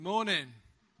Morning.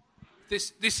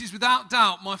 This is without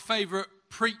doubt my favourite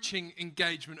preaching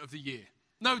engagement of the year.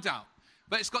 No doubt.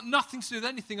 But it's got nothing to do with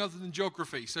anything other than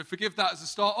geography, so forgive that as a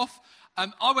start off.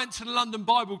 I went to the London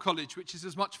Bible College, which is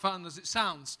as much fun as it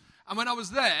sounds. And when I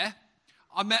was there,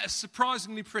 I met a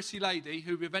surprisingly pretty lady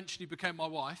who eventually became my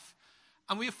wife,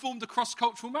 and we have formed a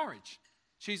cross-cultural marriage.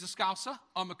 She's a Scouser,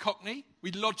 I'm a Cockney.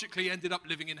 We logically ended up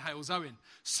living in Hales Owen.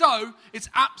 So it's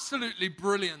absolutely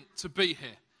brilliant to be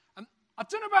here. And I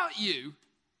don't know about you,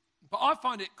 but I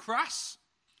find it crass,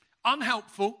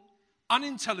 unhelpful,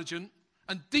 unintelligent,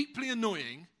 and deeply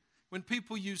annoying when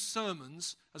people use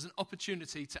sermons as an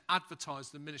opportunity to advertise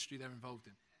the ministry they're involved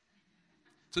in.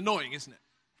 It's annoying, isn't it?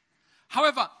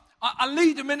 However, I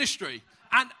lead a ministry,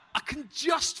 and I can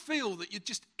just feel that you're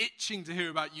just itching to hear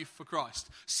about Youth for Christ.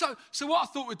 So what I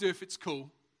thought we'd do, if it's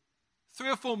cool, 3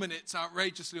 or 4 minutes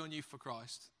outrageously on Youth for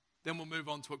Christ, then we'll move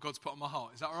on to what God's put on my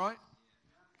heart. Is that all right?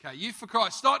 Okay, Youth for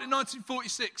Christ started in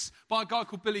 1946 by a guy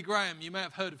called Billy Graham. You may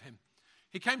have heard of him.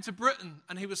 He came to Britain,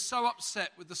 and he was so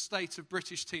upset with the state of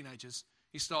British teenagers,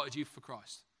 he started Youth for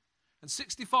Christ. And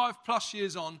 65 plus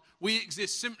years on, we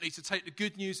exist simply to take the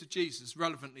good news of Jesus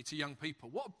relevantly to young people.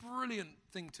 What a brilliant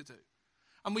thing to do.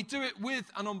 And we do it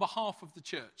with and on behalf of the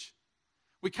church.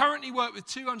 We currently work with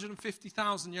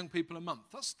 250,000 young people a month.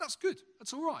 That's good.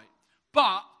 That's all right.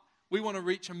 But we want to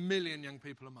reach 1 million young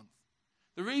people a month.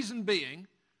 The reason being,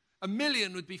 1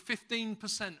 million would be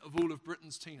 15% of all of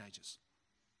Britain's teenagers.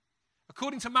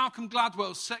 According to Malcolm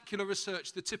Gladwell's secular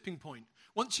research, The Tipping Point,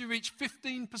 once you reach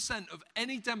 15% of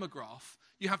any demograph,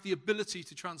 you have the ability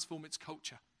to transform its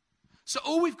culture. So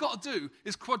all we've got to do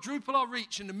is quadruple our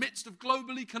reach in the midst of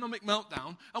global economic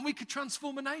meltdown, and we could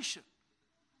transform a nation.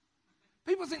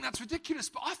 People think that's ridiculous,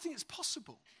 but I think it's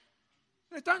possible.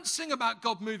 Don't sing about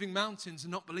God moving mountains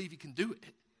and not believe he can do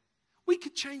it. We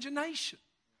could change a nation.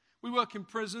 We work in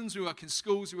prisons, we work in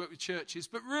schools, we work with churches,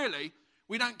 but really,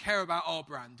 we don't care about our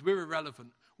brand. We're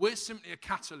irrelevant. We're simply a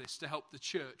catalyst to help the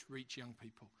church reach young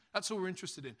people. That's all we're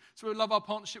interested in. So we love our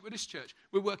partnership with this church.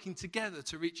 We're working together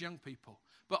to reach young people.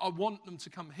 But I want them to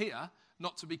come here,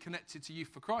 not to be connected to Youth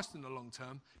for Christ in the long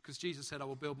term, because Jesus said, I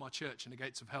will build my church and the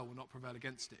gates of hell will not prevail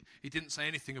against it. He didn't say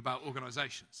anything about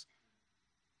organisations.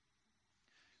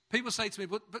 People say to me,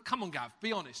 but come on, Gav,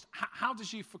 be honest. How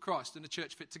does Youth for Christ and the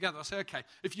church fit together? I say, okay,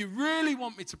 if you really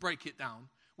want me to break it down,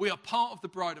 we are part of the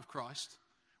bride of Christ.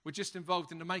 We're just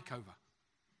involved in the makeover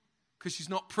because she's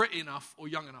not pretty enough or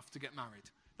young enough to get married.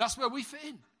 That's where we fit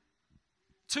in.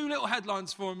 2 little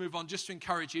headlines before I move on, just to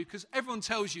encourage you, because everyone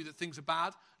tells you that things are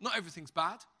bad. Not everything's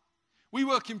bad. We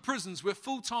work in prisons. We're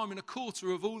full-time in a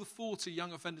quarter of all the 40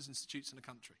 young offenders institutes in the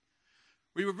country.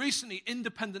 We were recently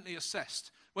independently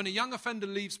assessed. When a young offender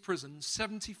leaves prison,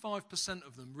 75%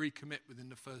 of them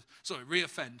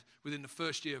reoffend within the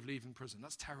first year of leaving prison.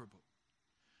 That's terrible.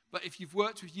 But if you've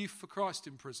worked with Youth for Christ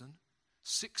in prison,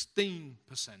 16%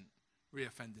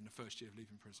 reoffend in the first year of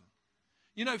leaving prison.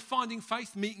 You know, finding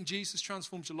faith, meeting Jesus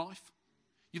transforms your life.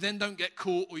 You then don't get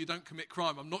caught or you don't commit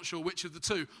crime. I'm not sure which of the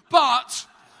two. But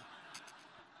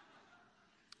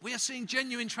we are seeing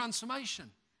genuine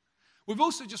transformation. We've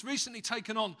also just recently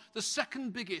taken on the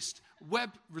second biggest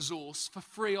web resource for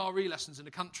free RE lessons in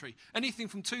the country. Anything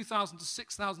from 2,000 to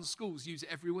 6,000 schools use it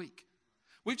every week.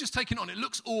 We've just taken it on. It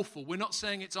looks awful. We're not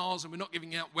saying it's ours and we're not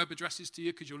giving out web addresses to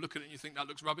you because you'll look at it and you think that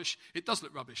looks rubbish. It does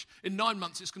look rubbish. In 9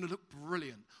 months, it's going to look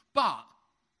brilliant. But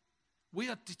we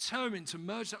are determined to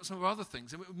merge that with some of our other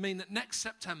things. And it would mean that next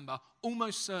September,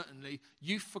 almost certainly,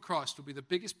 Youth for Christ will be the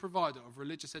biggest provider of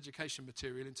religious education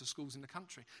material into schools in the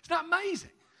country. Isn't that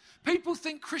amazing? People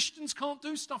think Christians can't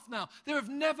do stuff now. There have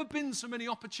never been so many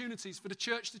opportunities for the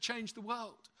church to change the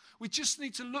world. We just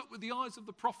need to look with the eyes of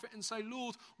the prophet and say,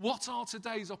 Lord, what are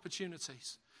today's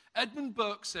opportunities? Edmund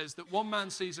Burke says that one man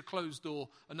sees a closed door,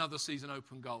 another sees an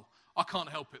open goal. I can't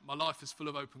help it. My life is full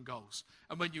of open goals.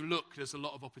 And when you look, there's a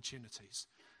lot of opportunities.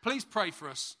 Please pray for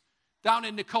us. Down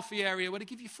in the coffee area where they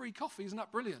give you free coffee. Isn't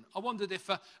that brilliant? I wondered if,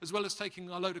 as well as taking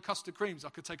a load of custard creams, I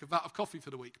could take a vat of coffee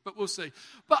for the week. But we'll see.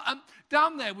 But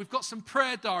down there, we've got some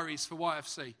prayer diaries for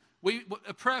YFC.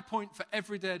 A prayer point for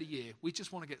every day of the year. We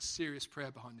just want to get serious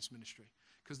prayer behind this ministry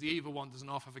because the evil one doesn't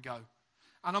half have a go.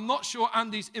 And I'm not sure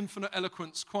Andy's infinite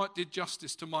eloquence quite did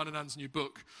justice to mine and Anne's new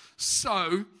book.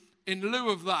 So, in lieu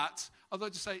of that, I'd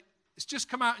like to say, it's just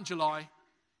come out in July.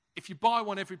 If you buy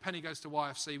one, every penny goes to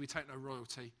YFC. We take no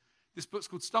royalty. This book's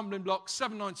called Stumbling Blocks,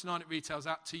 $7.99 it retails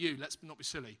out to you. Let's not be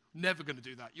silly. Never going to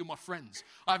do that. You're my friends.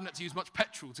 I haven't had to use much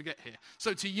petrol to get here.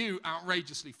 So to you,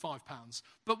 outrageously, £5.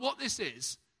 But what this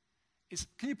is,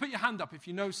 can you put your hand up if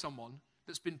you know someone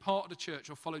that's been part of the church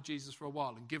or followed Jesus for a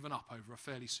while and given up over a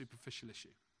fairly superficial issue?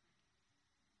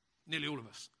 Nearly all of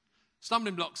us.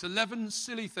 Stumbling blocks, 11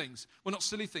 silly things. Well, not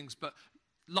silly things, but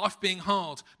life being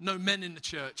hard, no men in the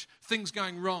church, things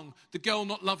going wrong, the girl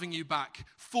not loving you back,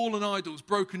 fallen idols,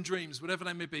 broken dreams, whatever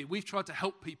they may be. We've tried to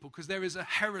help people because there is a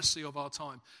heresy of our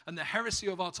time. And the heresy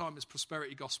of our time is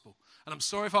prosperity gospel. And I'm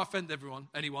sorry if I offend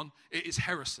anyone. It is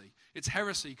heresy. It's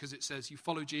heresy because it says you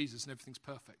follow Jesus and everything's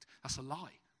perfect. That's a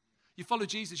lie. You follow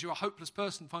Jesus, you're a hopeless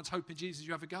person, finds hope in Jesus,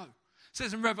 you have a go. It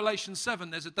says in Revelation 7,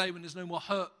 there's a day when there's no more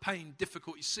hurt, pain,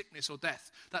 difficulty, sickness, or death.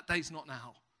 That day's not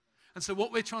now. And so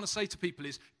what we're trying to say to people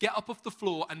is, get up off the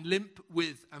floor and limp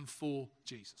with and for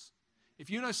Jesus. If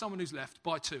you know someone who's left,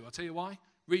 buy 2. I'll tell you why.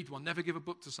 Read one. Never give a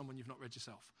book to someone you've not read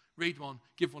yourself. Read one,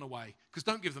 give one away. Because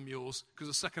don't give them yours, because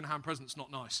a second-hand present's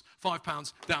not nice.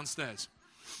 £5 downstairs.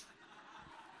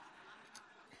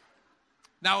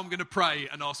 Now I'm going to pray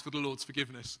and ask for the Lord's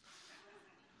forgiveness.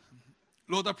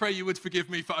 Lord, I pray you would forgive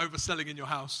me for overselling in your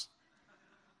house.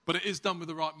 But it is done with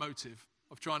the right motive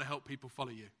of trying to help people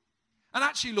follow you. And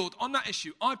actually, Lord, on that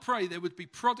issue, I pray there would be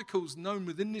prodigals known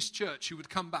within this church who would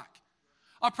come back.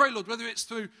 I pray, Lord, whether it's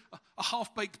through a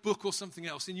half-baked book or something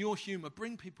else, in your humour,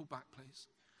 bring people back, please.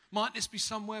 Might this be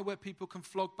somewhere where people can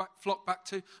flock back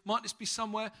to? Might this be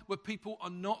somewhere where people are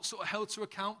not sort of held to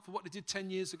account for what they did 10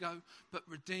 years ago, but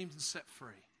redeemed and set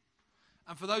free?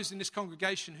 And for those in this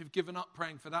congregation who've given up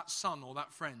praying for that son or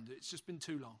that friend, it's just been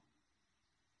too long.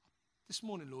 This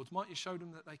morning, Lord, might you show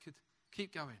them that they could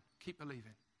keep going, keep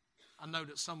believing, and know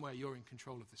that somewhere you're in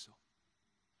control of this all.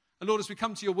 And Lord, as we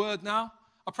come to your word now,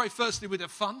 I pray firstly we'd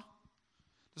have fun.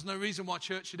 There's no reason why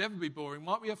church should ever be boring.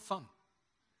 Might we have fun?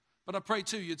 But I pray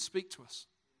too you'd speak to us.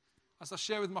 As I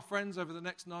share with my friends over the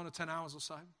next 9 or 10 hours or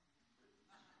so,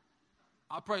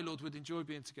 I pray, Lord, we'd enjoy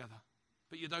being together.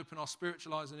 But you'd open our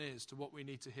spiritual eyes and ears to what we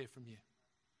need to hear from you.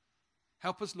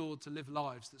 Help us, Lord, to live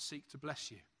lives that seek to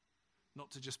bless you,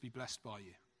 not to just be blessed by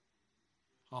you.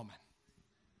 Amen.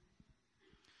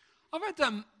 I've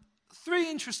had 3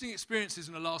 interesting experiences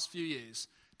in the last few years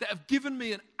that have given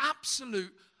me an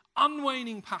absolute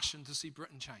unwaning passion to see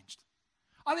Britain changed.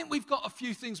 I think we've got a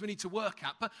few things we need to work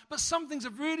at, but some things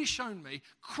have really shown me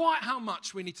quite how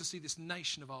much we need to see this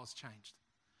nation of ours changed.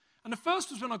 And the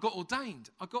first was when I got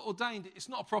ordained. I got ordained, it's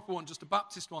not a proper one, just a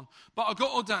Baptist one, but I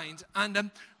got ordained,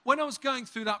 and when I was going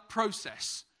through that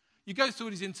process, you go through all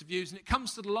these interviews, and it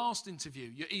comes to the last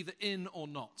interview, you're either in or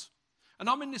not. And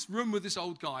I'm in this room with this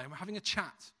old guy, and we're having a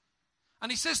chat.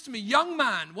 And he says to me, young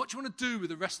man, what do you want to do with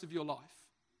the rest of your life?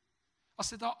 I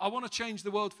said, I want to change the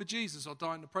world for Jesus or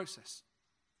die in the process.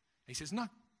 He says, no,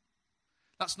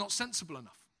 that's not sensible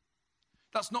enough.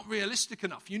 That's not realistic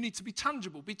enough. You need to be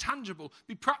tangible, be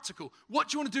practical. What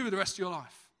do you want to do with the rest of your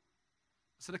life?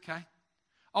 I said, okay.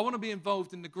 I want to be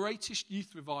involved in the greatest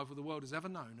youth revival the world has ever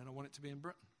known, and I want it to be in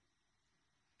Britain.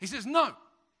 He says, no,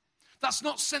 that's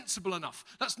not sensible enough.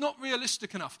 That's not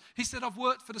realistic enough. He said, I've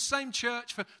worked for the same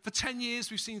church for 10 years.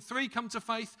 We've seen 3 come to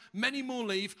faith, many more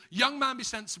leave. Young man, be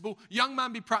sensible. Young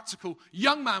man, be practical.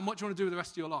 Young man, what do you want to do with the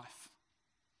rest of your life?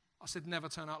 I said, never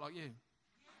turn out like you.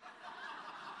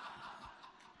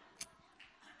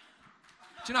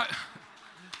 Do you know,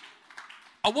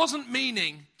 I wasn't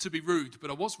meaning to be rude,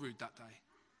 but I was rude that day.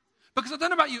 Because I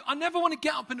don't know about you, I never want to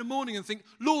get up in the morning and think,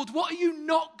 Lord, what are you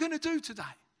not going to do today?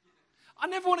 I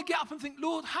never want to get up and think,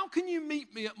 Lord, how can you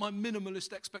meet me at my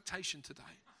minimalist expectation today?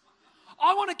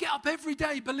 I want to get up every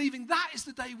day believing that is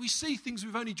the day we see things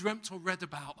we've only dreamt or read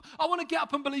about. I want to get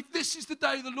up and believe this is the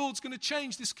day the Lord's going to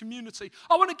change this community.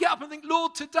 I want to get up and think,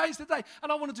 Lord, today's the day.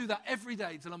 And I want to do that every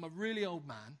day till I'm a really old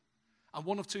man. And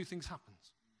one of 2 things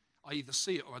happens. I either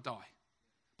see it or I die.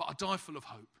 But I die full of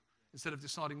hope instead of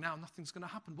deciding now nothing's going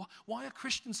to happen. Why are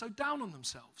Christians so down on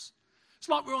themselves? It's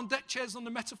like we're on deck chairs on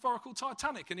the metaphorical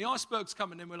Titanic and the iceberg's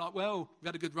coming in. We're like, well, we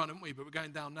had a good run, haven't we? But we're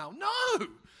going down now. No!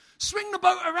 Swing the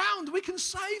boat around. We can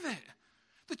save it.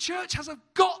 The church has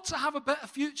got to have a better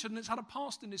future than it's had a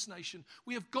past in this nation.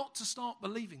 We have got to start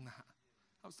believing that.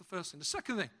 That was the first thing. The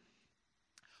second thing,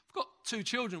 I've got 2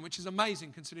 children, which is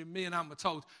amazing considering me and Anne were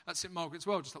told at St. Margaret's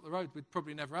Well, just up the road, we'd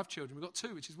probably never have children. We've got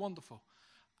 2, which is wonderful.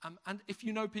 And if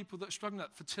you know people that are struggling with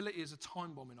that, fertility is a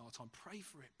time bomb in our time. Pray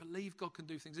for it. Believe God can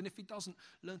do things. And if he doesn't,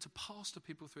 learn to pastor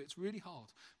people through it. It's really hard.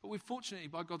 But we've fortunately,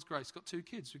 by God's grace, got 2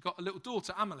 kids. We've got a little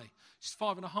daughter, Amelie. She's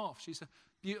 5.5. She's a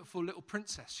beautiful little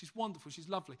princess. She's wonderful. She's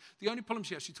lovely. The only problem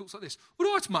she has, she talks like this. All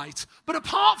right, mate. But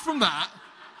apart from that,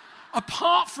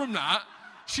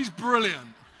 she's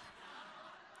brilliant.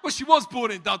 Well, she was born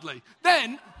in Dudley.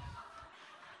 Then,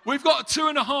 we've got a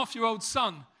 2.5-year-old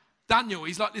son, Daniel.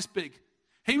 He's like this big.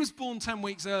 He was born 10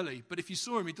 weeks early, but if you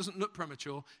saw him, he doesn't look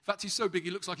premature. In fact, he's so big,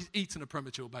 he looks like he's eaten a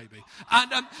premature baby.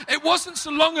 And it wasn't so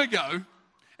long ago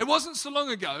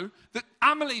that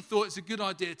Amelie thought it's a good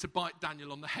idea to bite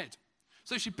Daniel on the head.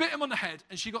 So she bit him on the head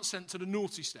and she got sent to the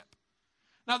naughty step.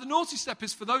 Now, the naughty step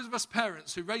is for those of us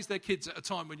parents who raise their kids at a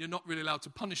time when you're not really allowed to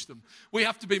punish them. We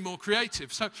have to be more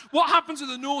creative. So what happens with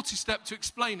the naughty step, to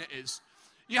explain it, is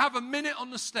you have a minute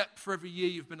on the step for every year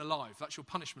you've been alive. That's your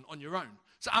punishment on your own.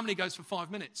 So Amelie goes for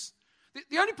 5 minutes.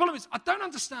 The only problem is I don't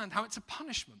understand how it's a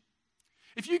punishment.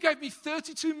 If you gave me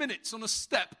 32 minutes on a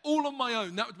step all on my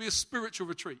own, that would be a spiritual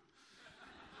retreat.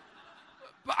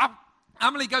 But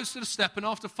Amelie goes to the step, and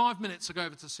after 5 minutes, I go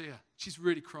over to see her. She's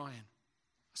really crying.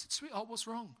 I said, sweetheart, what's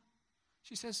wrong?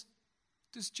 She says,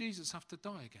 does Jesus have to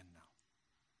die again now?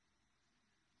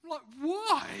 I'm like,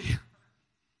 why?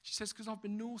 She says, because I've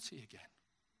been naughty again.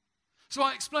 So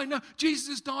I explained, no, Jesus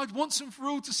has died once and for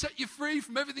all to set you free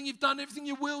from everything you've done, everything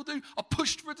you will do. I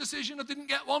pushed for a decision, I didn't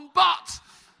get one, but...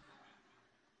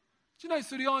 Do you know,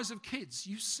 through the eyes of kids,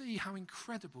 you see how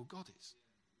incredible God is.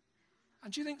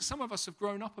 And do you think some of us have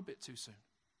grown up a bit too soon?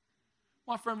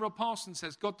 My friend Rob Parsons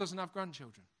says God doesn't have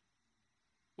grandchildren.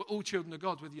 We're all children of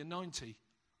God, whether you're 90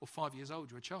 or 5 years old,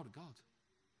 you're a child of God.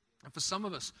 And for some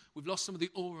of us, we've lost some of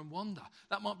the awe and wonder.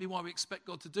 That might be why we expect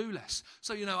God to do less.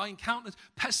 So, I encountered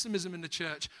pessimism in the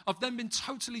church. I've then been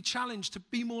totally challenged to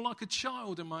be more like a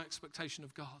child in my expectation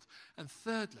of God. And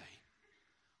thirdly,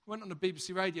 I went on the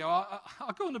BBC radio. I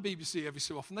go on the BBC every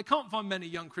so often. They can't find many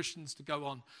young Christians to go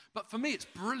on. But for me, it's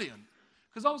brilliant.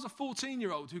 Because I was a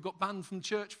 14-year-old who got banned from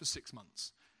church for 6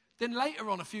 months. Then later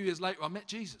on, a few years later, I met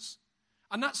Jesus.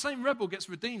 And that same rebel gets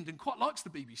redeemed and quite likes the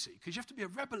BBC because you have to be a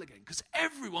rebel again because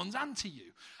everyone's anti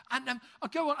you. And I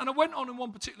go on, and I went on in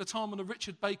one particular time on the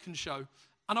Richard Bacon show,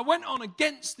 and I went on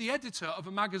against the editor of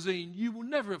a magazine you will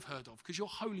never have heard of because you're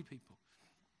holy people.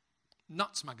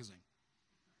 Nuts magazine.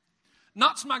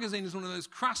 Nuts magazine is one of those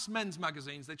crass men's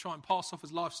magazines they try and pass off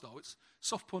as lifestyle. It's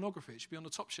soft pornography. It should be on the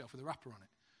top shelf with a wrapper on it.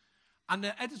 And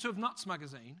the editor of Nuts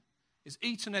magazine is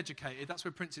Eton educated. That's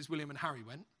where Princes William and Harry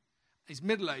went. He's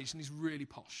middle-aged and he's really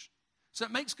posh. So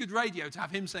it makes good radio to have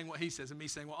him saying what he says and me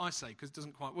saying what I say because it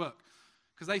doesn't quite work.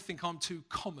 Because they think I'm too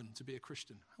common to be a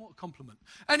Christian. What a compliment.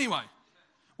 Anyway,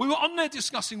 we were on there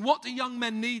discussing what do young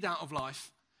men need out of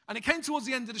life. And it came towards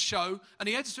the end of the show and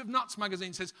the editor of Nuts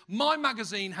magazine says, my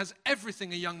magazine has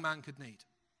everything a young man could need.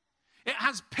 It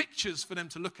has pictures for them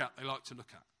to look at they like to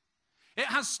look at. It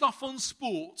has stuff on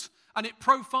sport and it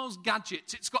profiles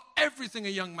gadgets. It's got everything a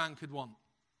young man could want.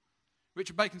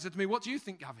 Richard Bacon said to me, what do you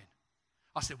think, Gavin?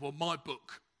 I said, well, my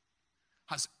book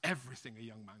has everything a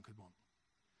young man could want.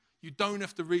 You don't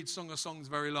have to read Song of Songs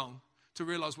very long to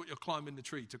realize what you're climbing the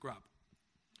tree to grab.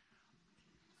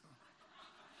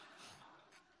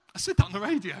 I said that on the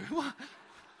radio.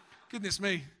 Goodness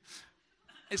me.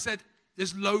 It said,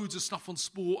 there's loads of stuff on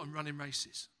sport and running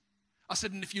races. I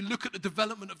said, and if you look at the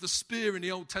development of the spear in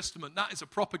the Old Testament, that is a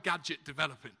proper gadget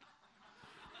developing.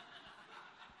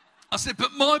 I said,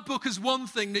 but my book has one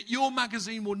thing that your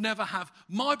magazine will never have.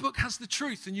 My book has the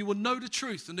truth, and you will know the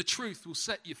truth, and the truth will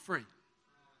set you free.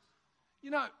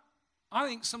 I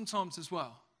think sometimes as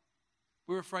well,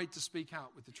 we're afraid to speak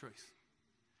out with the truth.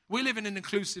 We live in an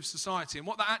inclusive society, and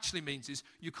what that actually means is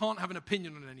you can't have an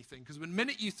opinion on anything, because the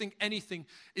minute you think anything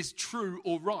is true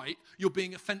or right, you're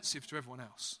being offensive to everyone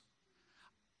else.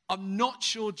 I'm not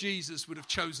sure Jesus would have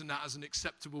chosen that as an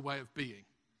acceptable way of being.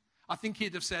 I think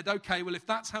he'd have said, okay, well, if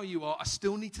that's how you are, I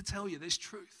still need to tell you there's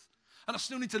truth. And I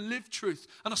still need to live truth.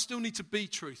 And I still need to be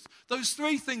truth. Those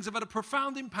three things have had a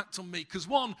profound impact on me. Because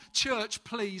one, church,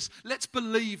 please, let's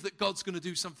believe that God's going to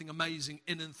do something amazing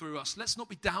in and through us. Let's not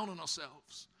be down on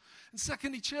ourselves. And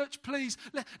secondly, church, please,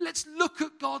 let's look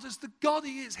at God as the God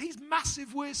he is. He's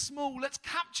massive, we're small. Let's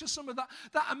capture some of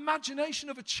that imagination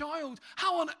of a child.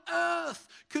 How on earth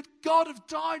could God have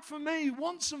died for me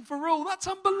once and for all? That's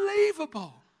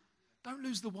unbelievable. Don't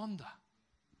lose the wonder.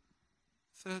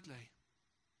 Thirdly,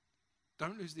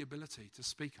 don't lose the ability to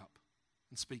speak up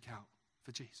and speak out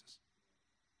for Jesus.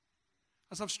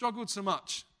 As I've struggled so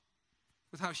much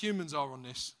with how humans are on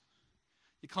this,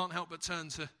 you can't help but turn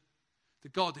to the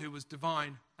God who was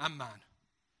divine and man.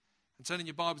 And turn in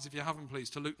your Bibles, if you haven't, please,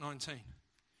 to Luke 19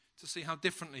 to see how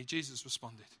differently Jesus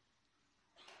responded.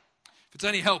 If it's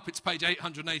any help, it's page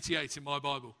 888 in my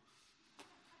Bible.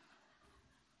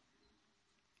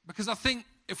 Because I think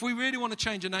if we really want to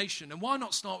change a nation, and why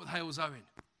not start with Hales Owen?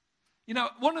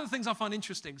 One of the things I find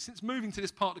interesting, since moving to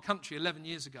this part of the country 11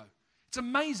 years ago, it's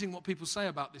amazing what people say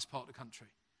about this part of the country.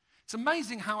 It's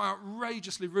amazing how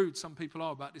outrageously rude some people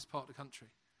are about this part of the country.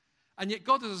 And yet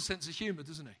God has a sense of humour,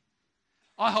 doesn't he?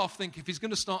 I half think if he's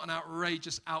going to start an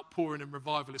outrageous outpouring and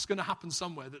revival, it's going to happen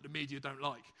somewhere that the media don't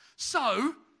like.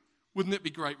 So, wouldn't it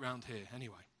be great round here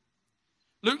anyway?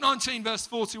 Luke 19 verse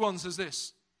 41 says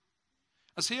this.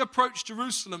 As he approached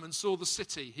Jerusalem and saw the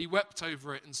city, he wept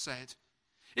over it and said,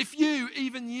 If you,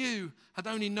 even you, had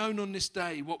only known on this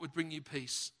day what would bring you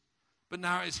peace, but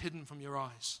now it is hidden from your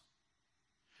eyes.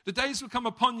 The days will come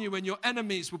upon you when your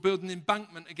enemies will build an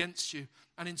embankment against you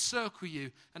and encircle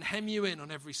you and hem you in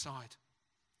on every side.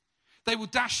 They will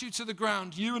dash you to the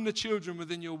ground, you and the children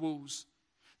within your walls.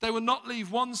 They will not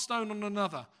leave one stone on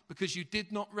another because you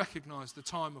did not recognize the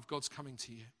time of God's coming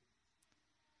to you.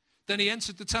 Then he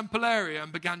entered the temple area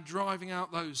and began driving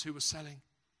out those who were selling.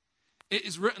 It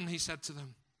is written, he said to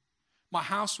them, my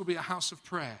house will be a house of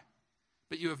prayer,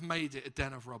 but you have made it a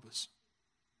den of robbers.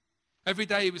 Every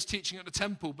day he was teaching at the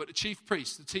temple, but the chief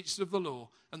priests, the teachers of the law,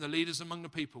 and the leaders among the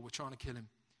people were trying to kill him.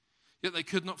 Yet they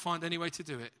could not find any way to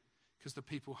do it because the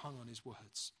people hung on his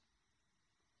words.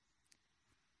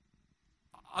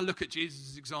 I look at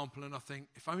Jesus' example and I think,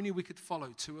 if only we could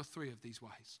follow 2 or 3 of these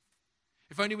ways.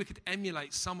 If only we could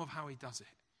emulate some of how he does it.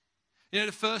 You know,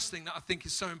 the first thing that I think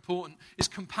is so important is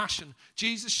compassion.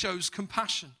 Jesus shows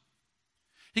compassion.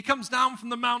 He comes down from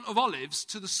the Mount of Olives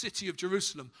to the city of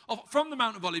Jerusalem. From the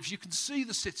Mount of Olives, you can see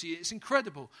the city. It's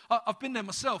incredible. I've been there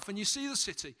myself, and you see the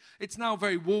city. It's now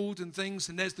very walled and things,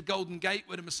 and there's the Golden Gate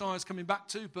where the Messiah's coming back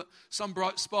to, but some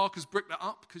bright spark has bricked that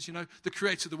up because, you know, the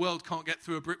creator of the world can't get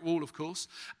through a brick wall, of course.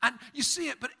 And you see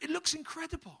it, but it looks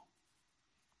incredible.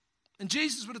 And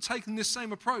Jesus would have taken this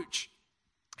same approach.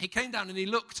 He came down and he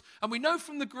looked, and we know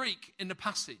from the Greek in the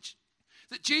passage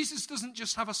that Jesus doesn't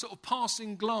just have a sort of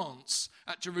passing glance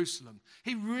at Jerusalem.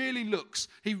 He really looks,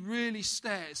 he really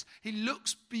stares. He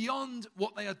looks beyond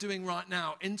what they are doing right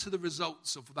now into the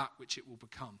results of that which it will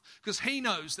become. Because he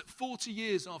knows that 40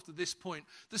 years after this point,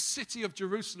 the city of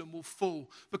Jerusalem will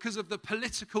fall because of the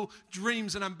political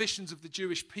dreams and ambitions of the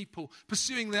Jewish people.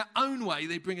 Pursuing their own way,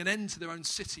 they bring an end to their own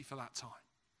city for that time.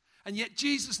 And yet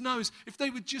Jesus knows if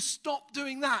they would just stop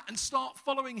doing that and start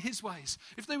following his ways,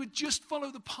 if they would just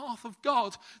follow the path of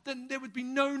God, then there would be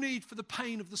no need for the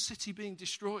pain of the city being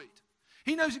destroyed.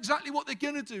 He knows exactly what they're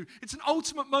going to do. It's an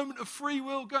ultimate moment of free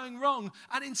will going wrong.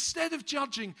 And instead of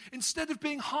judging, instead of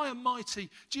being high and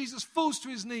mighty, Jesus falls to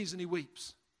his knees and he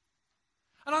weeps.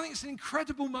 And I think it's an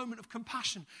incredible moment of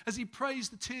compassion as he prays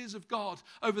the tears of God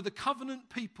over the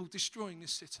covenant people destroying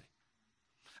this city.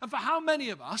 And for how many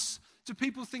of us do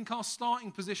people think our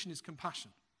starting position is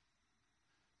compassion?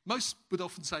 Most would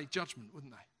often say judgment,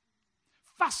 wouldn't they?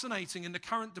 Fascinating in the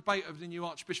current debate over the new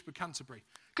Archbishop of Canterbury.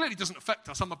 Clearly doesn't affect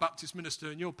us. I'm a Baptist minister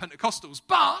and you're Pentecostals.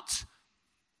 But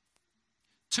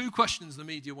 2 questions the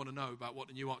media want to know about what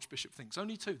the new Archbishop thinks.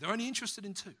 Only 2. They're only interested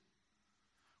in 2.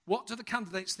 What do the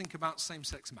candidates think about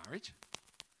same-sex marriage?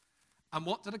 And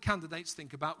what do the candidates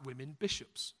think about women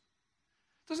bishops?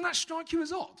 Doesn't that strike you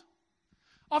as odd?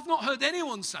 I've not heard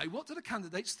anyone say, what do the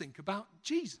candidates think about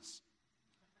Jesus?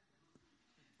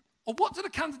 Or what do the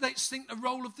candidates think the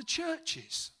role of the church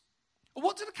is? Or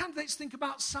what do the candidates think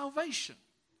about salvation?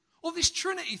 Or this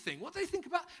Trinity thing, what do they think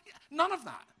about? None of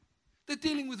that. They're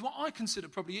dealing with what I consider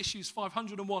probably issues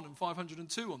 501 and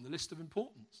 502 on the list of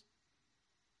importance.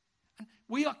 And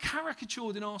we are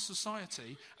caricatured in our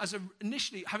society as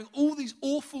initially having all these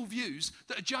awful views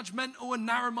that are judgmental and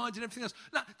narrow-minded and everything else.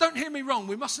 Now, don't hear me wrong.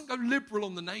 We mustn't go liberal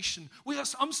on the nation.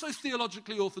 I'm so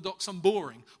theologically orthodox, I'm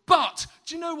boring. But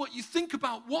do you know what? You think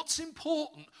about what's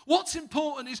important. What's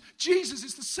important is Jesus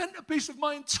is the centerpiece of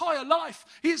my entire life.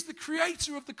 He is the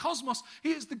creator of the cosmos.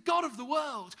 He is the God of the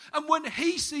world. And when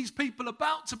he sees people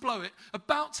about to blow it,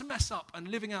 about to mess up and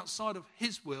living outside of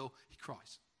his will, he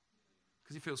cries.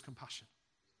 Because he feels compassion.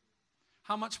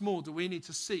 How much more do we need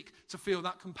to seek to feel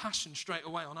that compassion straight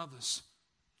away on others?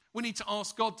 We need to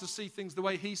ask God to see things the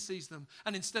way he sees them,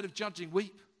 and instead of judging,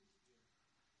 weep.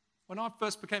 When I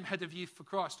first became head of Youth for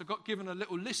Christ, I got given a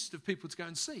little list of people to go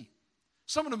and see.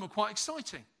 Some of them were quite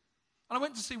exciting. And I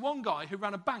went to see one guy who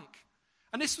ran a bank.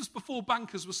 And this was before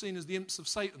bankers were seen as the imps of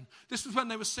Satan. This was when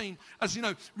they were seen as,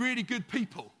 really good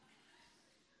people.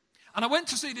 And I went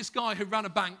to see this guy who ran a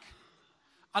bank.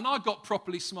 And I got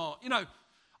properly smart.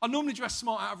 I normally dress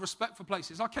smart out of respect for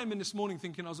places. I came in this morning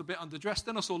thinking I was a bit underdressed.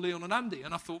 Then I saw Leon and Andy,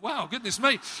 and I thought, wow, goodness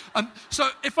me. So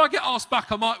if I get asked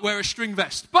back, I might wear a string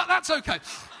vest. But that's okay.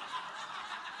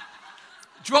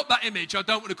 Drop that image. I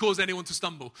don't want to cause anyone to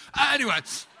stumble. Anyway,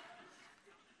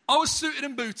 I was suited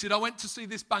and booted. I went to see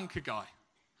this banker guy.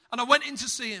 And I went in to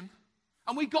see him.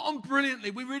 And we got on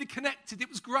brilliantly. We really connected. It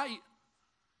was great.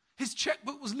 His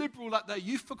checkbook was liberal that day.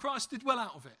 Youth for Christ did well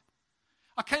out of it.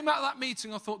 I came out of that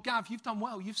meeting, I thought, Gav, you've done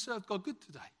well. You've served God good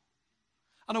today.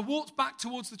 And I walked back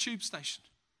towards the tube station.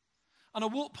 And I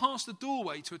walked past the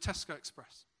doorway to a Tesco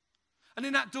Express. And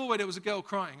in that doorway, there was a girl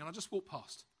crying. And I just walked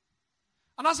past.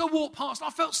 And as I walked past, I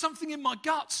felt something in my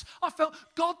guts. I felt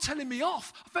God telling me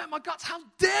off. I felt in my guts, how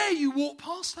dare you walk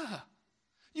past her?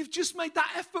 You've just made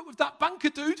that effort with that banker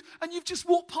dude, and you've just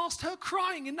walked past her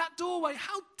crying in that doorway.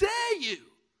 How dare you?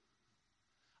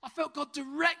 I felt God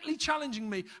directly challenging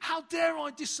me. How dare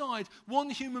I decide one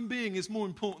human being is more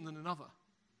important than another?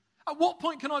 At what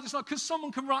point can I decide, because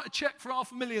someone can write a check for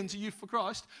 $500,000 to Youth for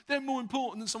Christ, they're more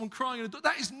important than someone crying in a door?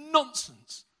 That is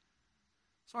nonsense.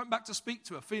 So I went back to speak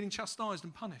to her, feeling chastised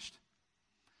and punished.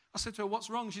 I said to her, what's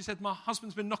wrong? She said, my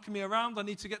husband's been knocking me around. I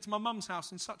need to get to my mum's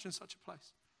house in such and such a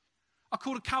place. I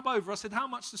called a cab over. I said, how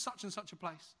much to such and such a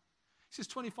place? He says,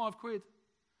 25 quid.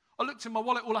 I looked in my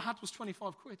wallet. All I had was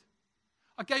 25 quid.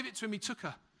 I gave it to him. He took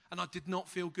her. And I did not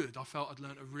feel good. I felt I'd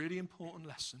learned a really important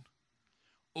lesson.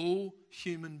 All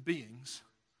human beings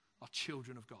are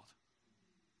children of God.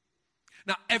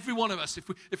 Now, every one of us,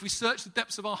 if we search the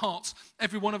depths of our hearts,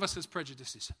 every one of us has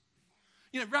prejudices.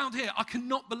 You know, round here, I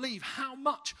cannot believe how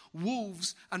much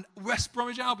Wolves and West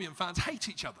Bromwich Albion fans hate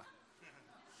each other.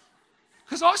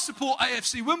 Because I support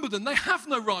AFC Wimbledon. They have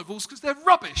no rivals because they're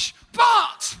rubbish.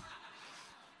 But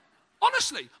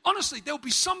honestly, there'll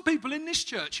be some people in this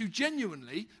church who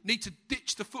genuinely need to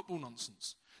ditch the football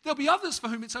nonsense. There'll be others for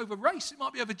whom it's over race. It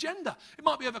might be over gender. It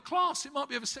might be over class. It might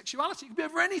be over sexuality. It could be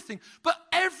over anything. But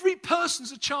every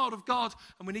person's a child of God,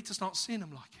 and we need to start seeing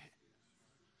them like it.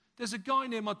 There's a guy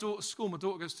near my daughter's school. My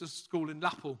daughter goes to school in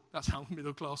Lappel. That's how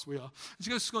middle class we are. She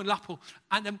goes to school in Lappel.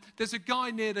 And there's a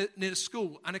guy near the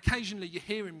school, and occasionally you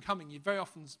hear him coming. You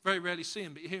very rarely see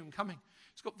him, but you hear him coming.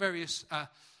 He's got various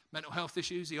mental health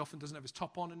issues. He often doesn't have his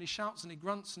top on, and he shouts and he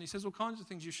grunts, and he says all kinds of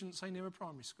things you shouldn't say near a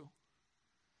primary school.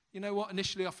 You know what?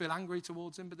 Initially, I feel angry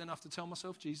towards him, but then I have to tell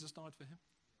myself Jesus died for him.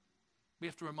 We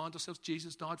have to remind ourselves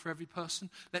Jesus died for every person.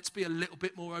 Let's be a little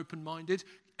bit more open-minded.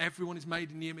 Everyone is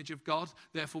made in the image of God.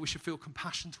 Therefore, we should feel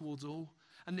compassion towards all.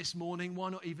 And this morning, why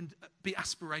not even be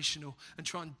aspirational and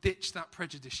try and ditch that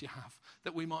prejudice you have,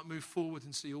 that we might move forward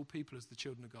and see all people as the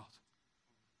children of God.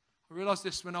 I realised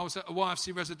this when I was at a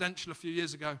YFC residential a few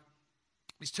years ago.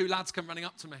 These two lads come running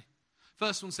up to me.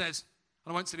 First one says,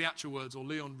 and I won't say the actual words, or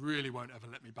Leon really won't ever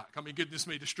let me back. I mean, goodness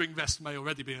me, the string vest may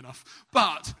already be enough.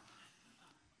 But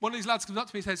one of these lads comes up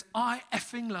to me and says, I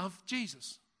effing love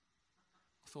Jesus.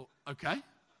 I thought, okay.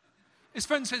 His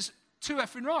friend says, too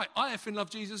effing right. I effing love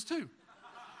Jesus too.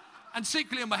 And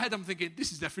secretly in my head, I'm thinking,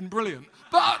 this is effing brilliant.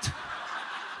 But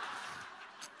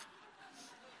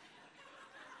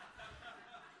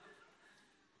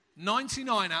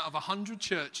 99 out of 100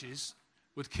 churches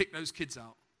would kick those kids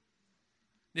out.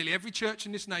 Nearly every church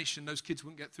in this nation, those kids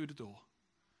wouldn't get through the door.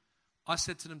 I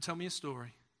said to them, tell me a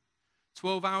story.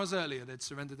 12 hours earlier, they'd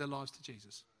surrendered their lives to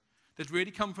Jesus. They'd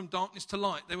really come from darkness to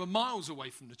light. They were miles away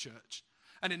from the church.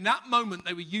 And in that moment,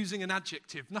 they were using an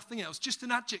adjective, nothing else, just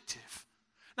an adjective.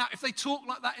 Now, if they talk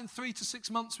like that in 3 to 6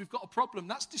 months, we've got a problem.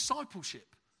 That's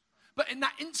discipleship. But in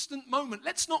that instant moment,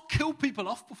 let's not kill people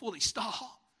off before they start.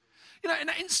 You know, in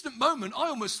that instant moment, I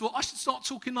almost thought I should start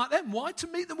talking like them. Why? To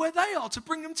meet them where they are, to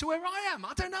bring them to where I am.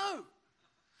 I don't know.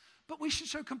 But we should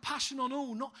show compassion on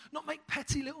all, not make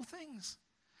petty little things.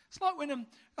 It's like when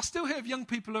I still hear of young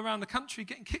people around the country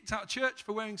getting kicked out of church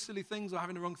for wearing silly things or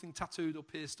having the wrong thing tattooed or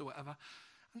pierced or whatever.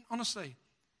 And honestly,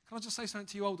 can I just say something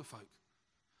to you older folk?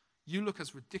 You look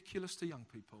as ridiculous to young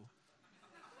people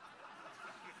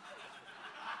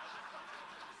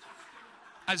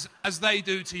as they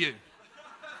do to you.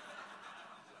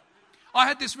 I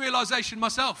had this realization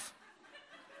myself.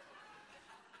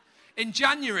 In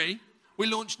January, we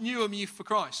launched Newham Youth for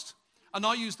Christ. And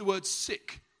I used the word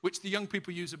sick, which the young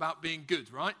people use about being good,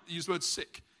 right? They use the word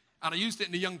sick. And I used it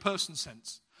in a young person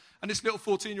sense. And this little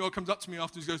 14-year-old comes up to me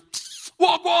afterwards and goes,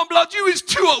 what on blood, you is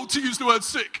too old to use the word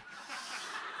sick.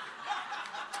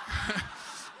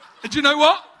 And do you know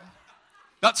what?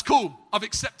 That's cool. I've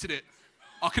accepted it.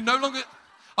 I can no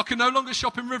longer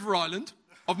shop in River Island.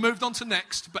 I've moved on to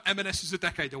Next, but M&S is a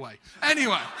decade away.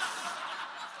 Anyway,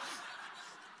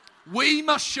 we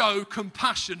must show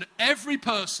compassion. Every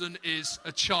person is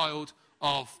a child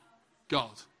of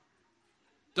God.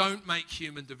 Don't make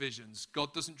human divisions.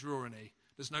 God doesn't draw any.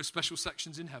 There's no special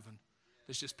sections in heaven.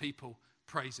 There's just people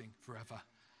praising forever.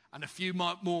 And a few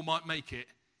more might make it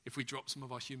if we drop some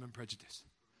of our human prejudice.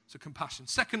 So compassion.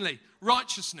 Secondly,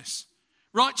 righteousness.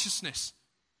 Righteousness.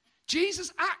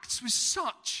 Jesus acts with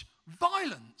such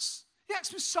violence. He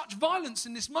acts with such violence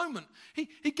in this moment.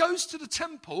 He goes to the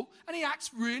temple and he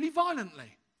acts really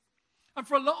violently. And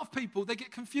for a lot of people, they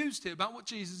get confused here about what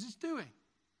Jesus is doing.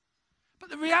 But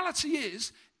the reality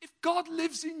is, if God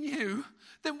lives in you,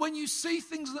 then when you see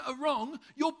things that are wrong,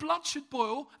 your blood should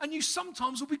boil and you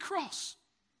sometimes will be cross.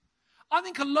 I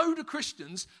think a load of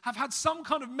Christians have had some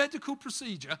kind of medical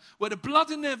procedure where the blood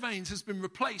in their veins has been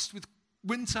replaced with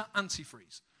winter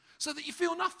antifreeze so that you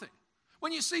feel nothing.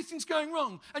 When you see things going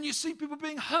wrong, and you see people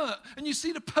being hurt, and you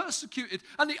see the persecuted,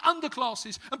 and the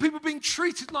underclasses, and people being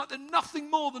treated like they're nothing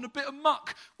more than a bit of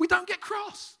muck, we don't get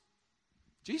cross.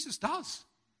 Jesus does.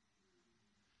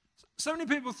 So many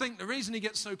people think the reason he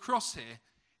gets so cross here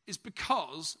is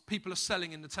because people are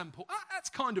selling in the temple. That's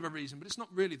kind of a reason, but it's not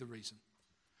really the reason.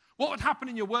 What would happen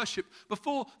in your worship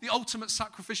before the ultimate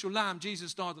sacrificial lamb,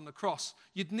 Jesus died on the cross?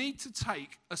 You'd need to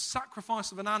take a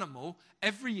sacrifice of an animal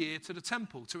every year to the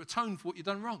temple to atone for what you've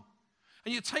done wrong.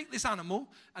 And you'd take this animal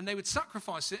and they would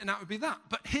sacrifice it, and that would be that.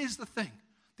 But here's the thing.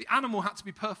 The animal had to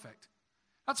be perfect.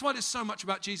 That's why there's so much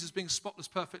about Jesus being a spotless,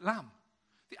 perfect lamb.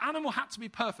 The animal had to be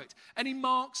perfect. Any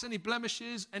marks, any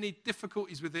blemishes, any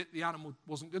difficulties with it, the animal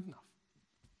wasn't good enough.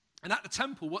 And at the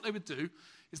temple, what they would do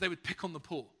is they would pick on the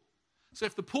poor. So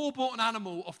if the poor bought an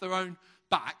animal off their own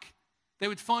back, they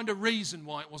would find a reason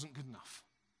why it wasn't good enough.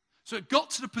 So it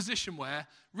got to the position where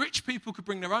rich people could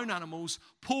bring their own animals,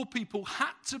 poor people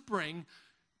had to bring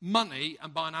money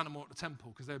and buy an animal at the temple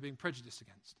because they were being prejudiced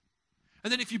against.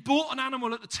 And then if you bought an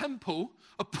animal at the temple,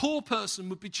 a poor person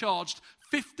would be charged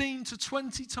 15 to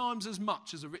 20 times as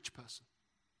much as a rich person.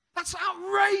 That's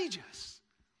outrageous.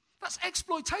 That's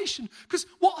exploitation. Because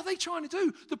what are they trying to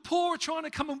do? The poor are trying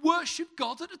to come and worship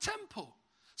God at the temple.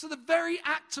 So the very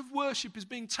act of worship is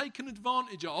being taken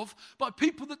advantage of by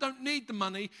people that don't need the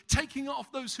money, taking it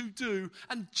off those who do.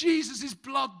 And Jesus'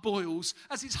 blood boils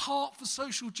as his heart for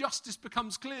social justice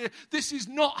becomes clear. This is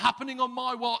not happening on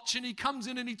my watch. And he comes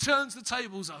in and he turns the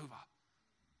tables over.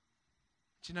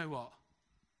 Do you know what?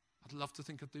 I'd love to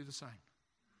think I'd do the same.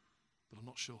 But I'm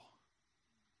not sure.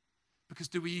 Because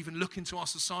do we even look into our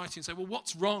society and say, well,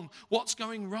 what's wrong? What's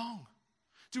going wrong?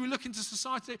 Do we look into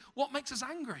society? What makes us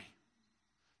angry?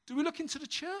 Do we look into the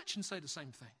church and say the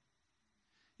same thing?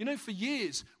 You know, for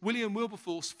years, William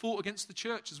Wilberforce fought against the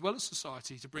church as well as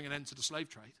society to bring an end to the slave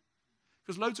trade.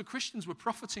 Because loads of Christians were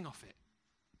profiting off it.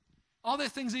 Are there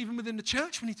things even within the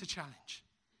church we need to challenge?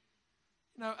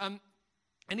 You know,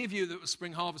 any of you that were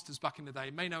spring harvesters back in the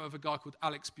day may know of a guy called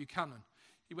Alex Buchanan.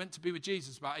 He went to be with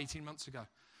Jesus about 18 months ago.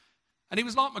 And he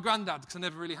was like my granddad because I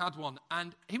never really had one.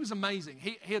 And he was amazing.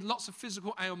 He had lots of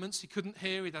physical ailments. He couldn't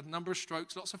hear. He'd had a number of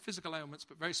strokes, lots of physical ailments,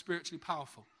 but very spiritually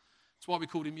powerful. That's why we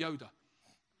called him Yoda.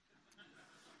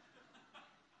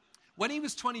 When he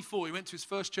was 24, he went to his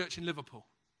first church in Liverpool.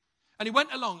 And he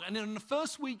went along, and in the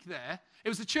first week there, it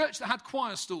was a church that had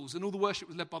choir stalls, and all the worship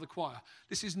was led by the choir.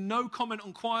 This is no comment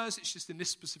on choirs, it's just in this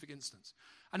specific instance.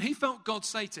 And he felt God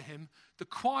say to him, the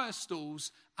choir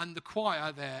stalls and the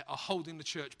choir there are holding the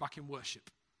church back in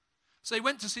worship. So he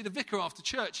went to see the vicar after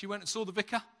church. He went and saw the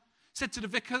vicar, said to the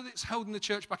vicar that it's holding the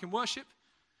church back in worship.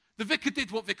 The vicar did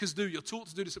what vicars do. You're taught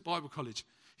to do this at Bible college.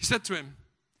 He said to him,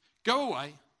 go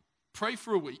away, pray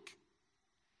for a week,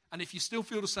 and if you still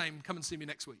feel the same, come and see me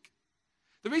next week.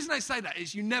 The reason I say that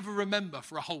is you never remember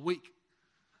for a whole week.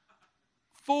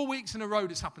 4 weeks in a row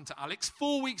this happened to Alex.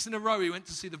 4 weeks in a row he went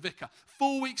to see the vicar.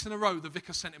 4 weeks in a row the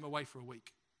vicar sent him away for a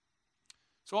week.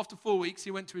 So after 4 weeks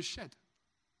he went to his shed.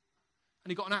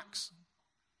 And he got an axe.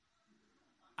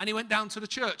 And he went down to the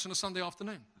church on a Sunday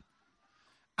afternoon.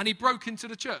 And he broke into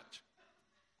the church.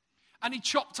 And he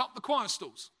chopped up the choir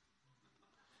stalls.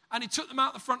 And he took them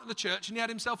out the front of the church and he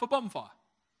had himself a bonfire.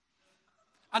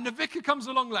 And the vicar comes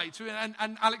along later,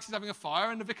 and Alex is having a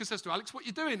fire, and the vicar says to Alex, what are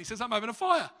you doing? He says, I'm having a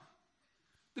fire.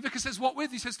 The vicar says, what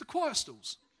with? He says, the choir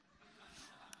stalls.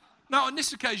 Now, on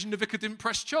this occasion, the vicar didn't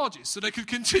press charges, so they could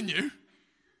continue. Do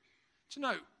you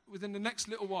know, within the next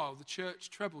little while, the church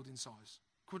trebled in size,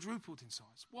 quadrupled in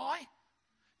size. Why?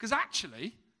 Because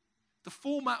actually, the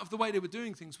format of the way they were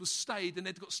doing things was stayed, and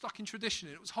they'd got stuck in tradition,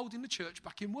 and it was holding the church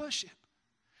back in worship.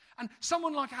 And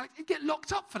someone like Alex, he'd get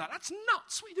locked up for that. That's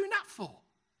nuts. What are you doing that for?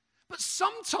 But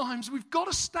sometimes we've got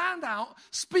to stand out,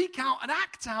 speak out, and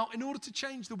act out in order to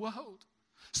change the world.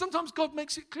 Sometimes God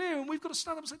makes it clear, and we've got to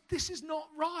stand up and say, this is not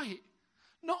right.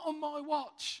 Not on my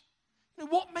watch. You know,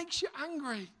 what makes you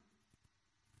angry?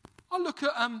 I look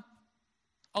at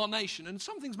our nation, and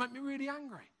some things make me really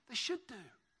angry. They should do.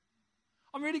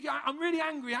 I'm really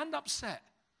angry and upset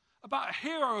about a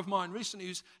hero of mine recently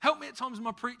who's helped me at times in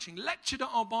my preaching, lectured at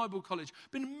our Bible college,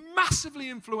 been massively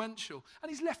influential, and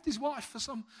he's left his wife for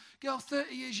some girl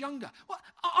 30 years younger. Well,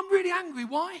 I'm really angry.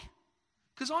 Why?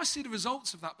 Because I see the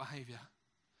results of that behavior.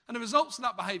 And the results of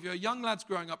that behavior are young lads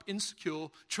growing up insecure,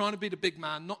 trying to be the big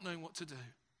man, not knowing what to do.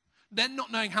 Then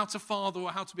not knowing how to father or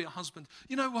how to be a husband.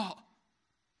 You know what?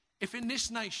 If in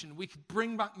this nation we could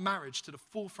bring back marriage to the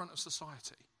forefront of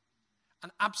society,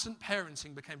 and absent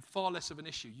parenting became far less of an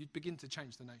issue, you'd begin to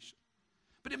change the nation.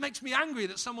 But it makes me angry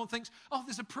that someone thinks, oh,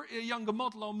 there's a prettier, younger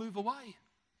model, I'll move away.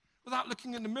 Without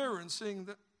looking in the mirror and seeing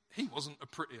that he wasn't a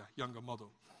prettier, younger model.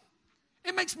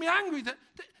 It makes me angry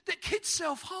that kids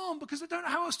self-harm because they don't know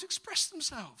how else to express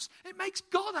themselves. It makes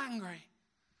God angry.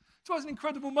 So it was an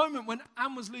incredible moment when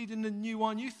Anne was leading the New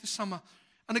Wine Youth this summer,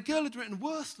 and a girl had written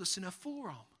worthless in her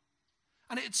forearm.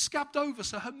 And it had scabbed over,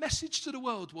 so her message to the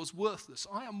world was worthless.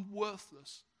 I am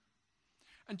worthless.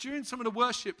 And during some of the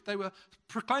worship, they were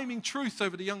proclaiming truth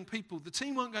over the young people. The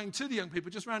team weren't going to the young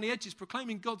people, just around the edges,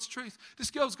 proclaiming God's truth.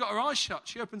 This girl's got her eyes shut.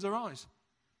 She opens her eyes.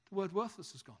 The word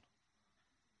worthless is gone.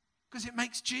 Because it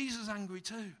makes Jesus angry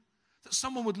too. That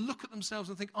someone would look at themselves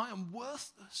and think, I am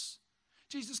worthless.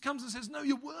 Jesus comes and says, no,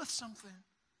 you're worth something.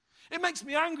 It makes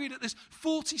me angry that there's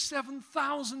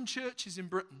 47,000 churches in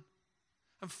Britain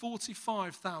and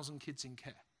 45,000 kids in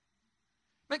care.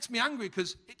 It makes me angry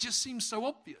because it just seems so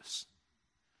obvious.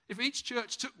 If each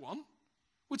church took one,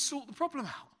 we'd sort the problem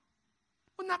out.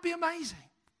 Wouldn't that be amazing?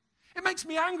 It makes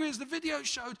me angry, as the video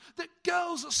showed, that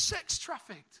girls are sex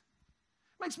trafficked.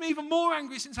 Makes me even more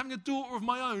angry since having a daughter of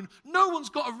my own. No one's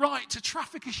got a right to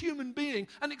traffic a human being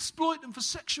and exploit them for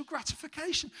sexual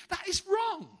gratification. That is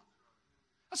wrong.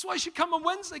 That's why you should come on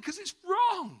Wednesday, because it's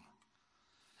wrong.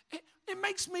 It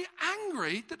makes me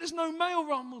angry that there's no male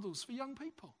role models for young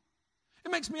people.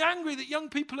 It makes me angry that young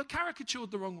people are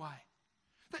caricatured the wrong way.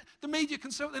 The media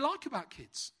can say what they like about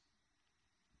kids.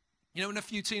 You know, when a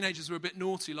few teenagers were a bit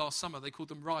naughty last summer, they called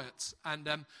them riots. And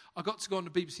I got to go on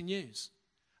the BBC News.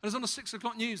 And it was on the 6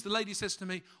 o'clock news. The lady says to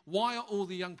me, why are all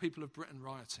the young people of Britain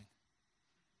rioting?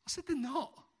 I said, they're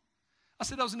not. I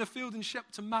said, I was in a field in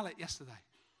Shepperton Mallet yesterday.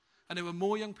 And there were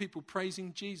more young people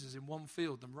praising Jesus in one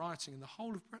field than rioting in the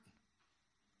whole of Britain.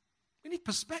 We need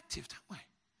perspective, don't we?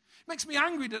 It makes me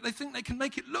angry that they think they can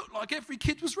make it look like every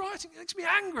kid was rioting. It makes me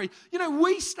angry. You know,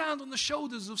 we stand on the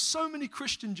shoulders of so many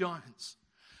Christian giants.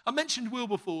 I mentioned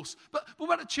Wilberforce, but what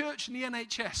about the church and the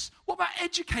NHS? What about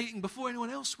educating before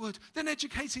anyone else would, then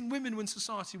educating women when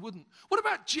society wouldn't? What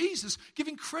about Jesus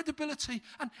giving credibility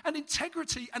and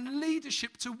integrity and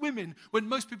leadership to women when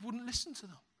most people wouldn't listen to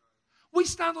them? We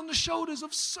stand on the shoulders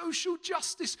of social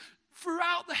justice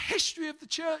throughout the history of the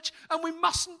church, and we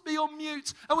mustn't be on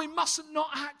mute, and we mustn't not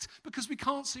act because we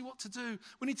can't see what to do.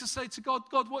 We need to say to God,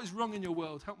 God, what is wrong in your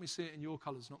world? Help me see it in your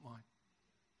colours, not mine.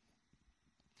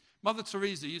 Mother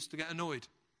Teresa used to get annoyed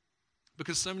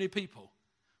because so many people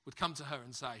would come to her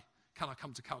and say, can I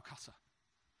come to Calcutta?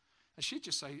 And she'd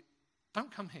just say,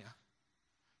 don't come here.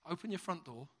 Open your front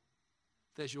door.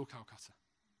 There's your Calcutta.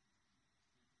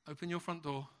 Open your front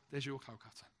door. There's your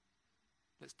Calcutta.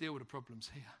 Let's deal with the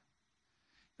problems here.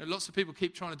 You know, lots of people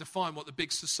keep trying to define what the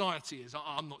big society is.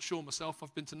 I'm not sure myself.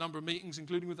 I've been to a number of meetings,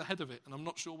 including with the head of it, and I'm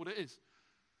not sure what it is.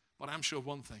 But I am sure of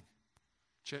one thing.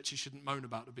 Churches shouldn't moan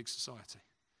about the big society.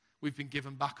 We've been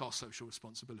given back our social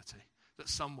responsibility, that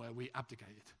somewhere we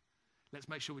abdicated. Let's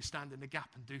make sure we stand in the gap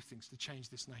and do things to change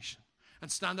this nation.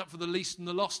 And stand up for the least and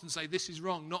the lost and say, this is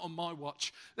wrong, not on my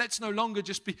watch. Let's no longer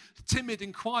just be timid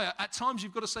and quiet. At times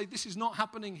you've got to say, this is not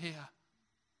happening here.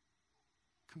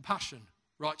 Compassion,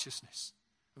 righteousness.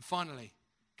 And finally,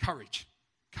 courage.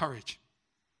 Courage.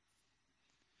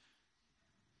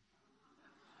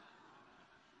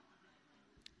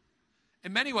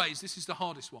 In many ways, this is the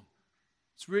hardest one.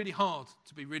 It's really hard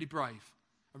to be really brave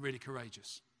and really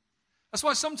courageous. That's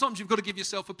why sometimes you've got to give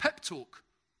yourself a pep talk.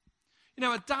 You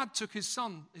know, a dad took his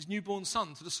son, his newborn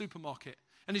son, to the supermarket,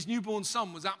 and his newborn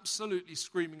son was absolutely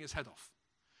screaming his head off.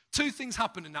 Two things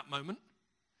happen in that moment.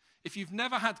 If you've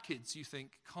never had kids, you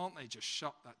think, can't they just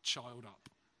shut that child up?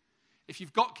 If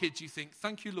you've got kids, you think,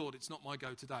 thank you, Lord, it's not my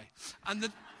go today. And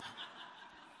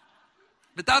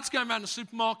the dad's going around the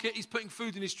supermarket, he's putting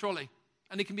food in his trolley,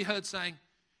 and he can be heard saying,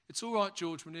 it's all right,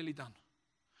 George, we're nearly done.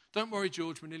 Don't worry,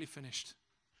 George, we're nearly finished.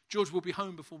 George will be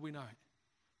home before we know it.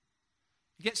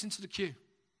 He gets into the queue.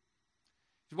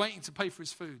 He's waiting to pay for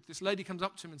his food. This lady comes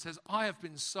up to him and says, I have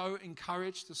been so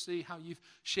encouraged to see how you've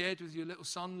shared with your little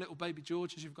son, little baby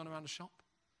George, as you've gone around the shop.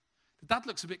 The dad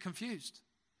looks a bit confused.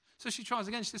 So she tries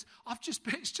again. She says,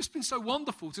 it's just been so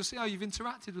wonderful to see how you've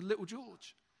interacted with little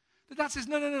George. The dad says,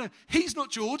 no. He's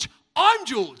not George. I'm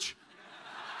George.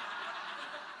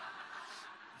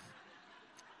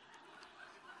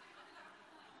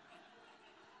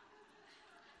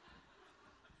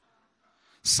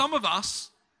 Some of us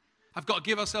have got to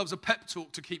give ourselves a pep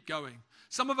talk to keep going.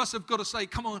 Some of us have got to say,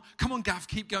 come on, Gav,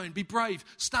 keep going. Be brave.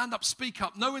 Stand up, speak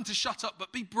up. Know when to shut up,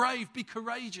 but be brave, be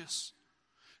courageous.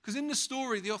 Because in the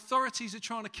story, the authorities are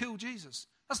trying to kill Jesus.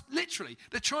 That's literally,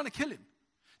 they're trying to kill him.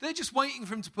 They're just waiting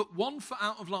for him to put 1 foot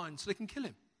out of line so they can kill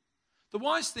him. The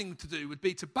wise thing to do would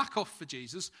be to back off for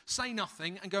Jesus, say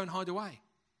nothing, and go and hide away.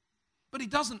 But he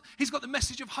doesn't. He's got the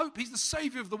message of hope. He's the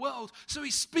Savior of the world. So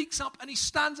he speaks up and he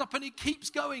stands up and he keeps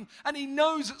going. And he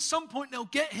knows at some point they'll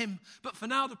get him. But for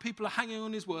now, the people are hanging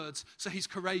on his words. So he's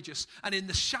courageous. And in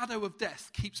the shadow of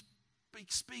death, keeps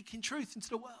speaking truth into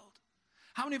the world.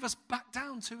 How many of us back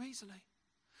down too easily?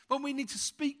 When we need to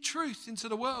speak truth into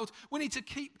the world, we need to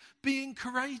keep being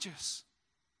courageous.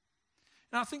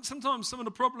 And I think sometimes some of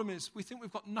the problem is we think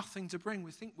we've got nothing to bring.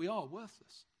 We think we are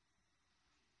worthless.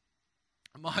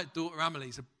 And my daughter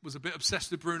Amelie was a bit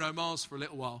obsessed with Bruno Mars for a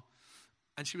little while.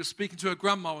 And she was speaking to her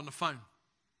grandma on the phone.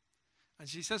 And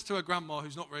she says to her grandma,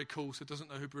 who's not very cool, so doesn't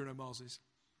know who Bruno Mars is,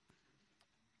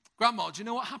 "Grandma, do you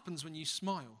know what happens when you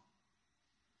smile?"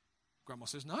 Grandma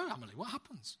says, "No, Amelie, what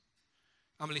happens?"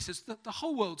 Amelie says, the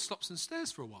whole world stops and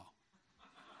stares for a while.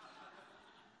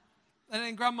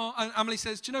 And then Amelie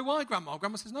says, "Do you know why, Grandma?"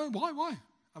 Grandma says, "No, why?"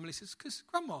 Amelie says, "Because,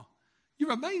 Grandma,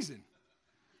 you're amazing.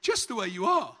 Just the way you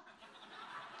are."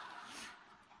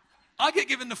 I get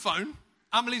given the phone.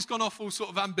 Amelie's gone off all sort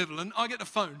of ambivalent. I get the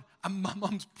phone, and my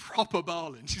mum's proper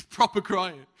bawling. She's proper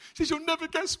crying. She says, "You'll never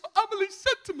guess what Amelie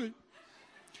said to me.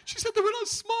 She said that when I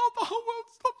smiled, the whole world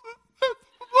stopped.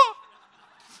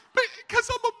 Because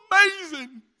I'm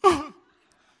amazing.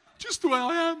 Just the way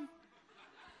I am."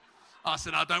 I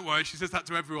said, "Oh, don't worry." She says that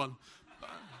to everyone. Do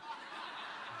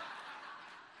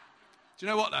you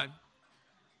know what, though?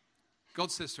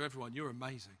 God says to everyone, "You're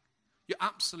amazing. You're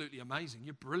absolutely amazing.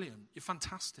 You're brilliant. You're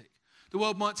fantastic. The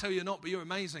world might tell you you're not, but you're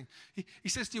amazing." He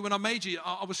says to you, "When I made you,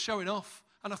 I was showing off.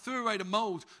 And I threw away the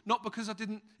mold, not because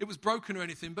it was broken or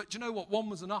anything, but do you know what? One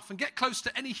was enough." And get close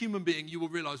to any human being, you will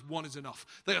realize one is enough.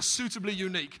 They are suitably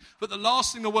unique. But the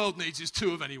last thing the world needs is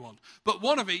two of anyone. But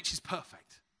one of each is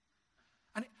perfect.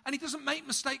 And he doesn't make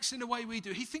mistakes in the way we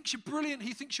do. He thinks you're brilliant.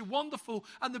 He thinks you're wonderful.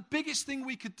 And the biggest thing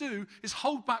we could do is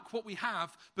hold back what we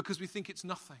have because we think it's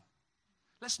nothing.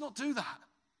 Let's not do that.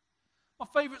 My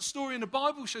favorite story in the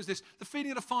Bible shows this. The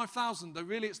feeding of the 5,000, though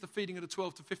really it's the feeding of the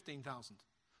 12 to 15,000.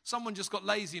 Someone just got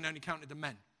lazy and only counted the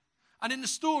men. And in the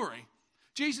story,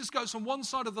 Jesus goes from one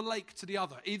side of the lake to the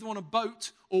other, either on a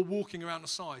boat or walking around the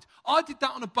side. I did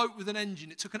that on a boat with an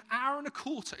engine. It took an hour and a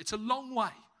quarter. It's a long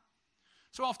way.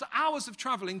 So after hours of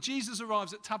traveling, Jesus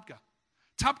arrives at Tabgha.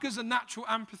 Tabgha's a natural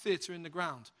amphitheater in the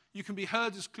ground. You can be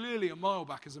heard as clearly a mile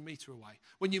back as a meter away.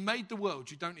 When you made the world,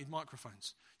 you don't need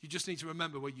microphones. You just need to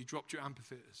remember where you dropped your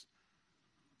amphitheaters.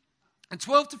 And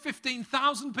 12 to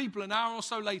 15,000 people an hour or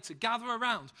so later gather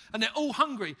around, and they're all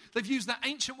hungry. They've used that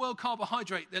ancient world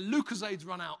carbohydrate. Their Lucozades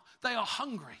run out. They are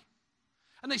hungry.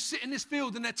 And they sit in this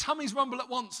field, and their tummies rumble at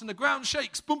once, and the ground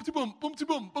shakes. Bum-ti-bum,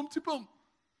 bum-ti-bum, bum-ti-bum.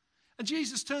 And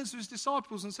Jesus turns to his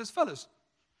disciples and says, "Fellas,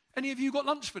 any of you got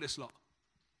lunch for this lot?"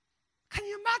 Can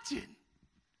you imagine?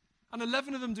 And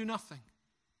 11 of them do nothing.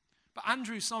 But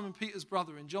Andrew, Simon Peter's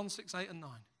brother, in John 6, 8 and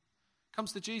 9,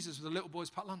 comes to Jesus with a little boy's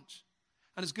packed lunch.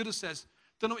 And as good as says,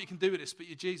 "Don't know what you can do with this, but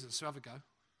you're Jesus, so have a go."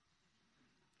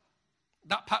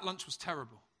 That packed lunch was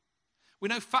terrible. We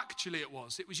know factually it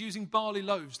was. It was using barley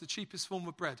loaves, the cheapest form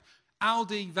of bread.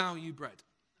 Aldi value bread.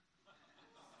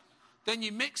 Then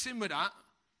you mix in with that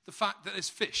the fact that there's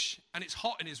fish, and it's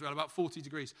hot in Israel, about 40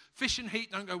 degrees. Fish and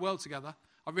heat don't go well together.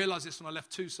 I realised this when I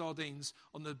left 2 sardines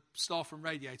on the staff room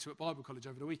radiator at Bible College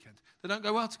over the weekend. They don't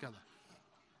go well together.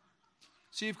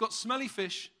 So you've got smelly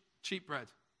fish, cheap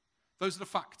bread. Those are the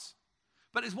facts.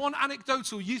 But there's one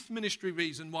anecdotal youth ministry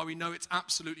reason why we know it's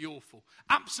absolutely awful.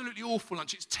 Absolutely awful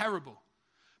lunch. It's terrible.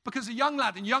 Because a young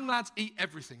lad, and young lads eat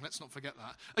everything, let's not forget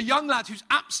that. A young lad who's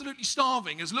absolutely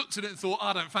starving has looked at it and thought,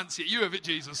 "I don't fancy it. You have it,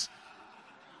 Jesus."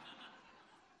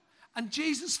 And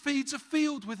Jesus feeds a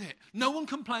field with it. No one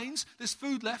complains. There's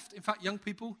food left. In fact, young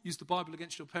people use the Bible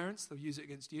against your parents. They'll use it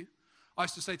against you. I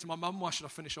used to say to my mum, "Why should I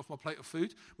finish off my plate of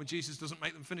food when Jesus doesn't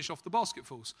make them finish off the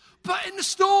basketfuls?" But in the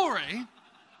story,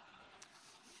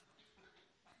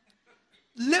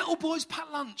 little boy's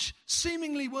packed lunch,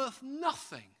 seemingly worth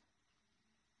nothing,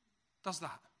 does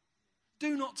that.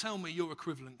 Do not tell me your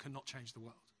equivalent cannot change the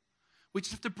world. We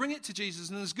just have to bring it to Jesus,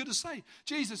 and as good as say,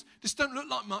 "Jesus, this don't look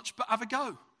like much, but have a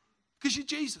go." Because you're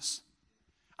Jesus.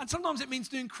 And sometimes it means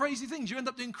doing crazy things. You end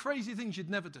up doing crazy things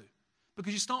you'd never do.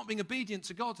 Because you start being obedient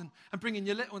to God and bringing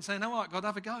your little and saying, "All right, God,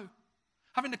 have a go."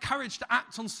 Having the courage to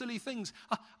act on silly things.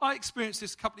 I experienced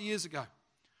this a couple of years ago.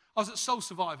 I was at Soul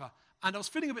Survivor, and I was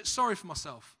feeling a bit sorry for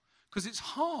myself because it's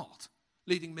hard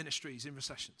leading ministries in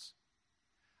recessions.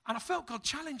 And I felt God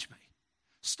challenge me.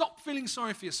 Stop feeling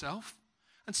sorry for yourself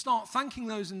and start thanking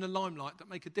those in the limelight that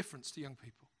make a difference to young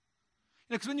people.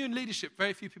 You know, because when you're in leadership,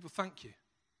 very few people thank you.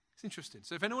 It's interesting.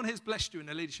 So if anyone here has blessed you in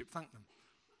their leadership, thank them.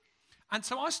 And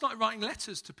so I started writing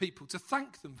letters to people to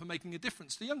thank them for making a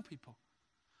difference to young people.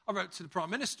 I wrote to the Prime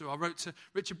Minister. I wrote to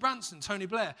Richard Branson, Tony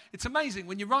Blair. It's amazing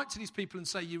when you write to these people and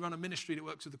say you run a ministry that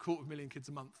works with 250,000 kids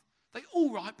a month. They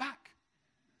all write back.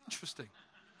 Interesting.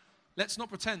 Let's not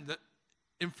pretend that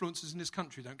influencers in this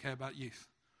country don't care about youth.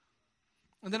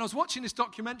 And then I was watching this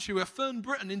documentary where Fern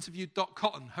Britton interviewed Dot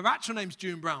Cotton. Her actual name's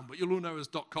June Brown, but you'll all know her as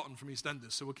Dot Cotton from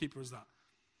EastEnders, so we'll keep her as that.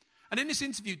 And in this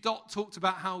interview, Dot talked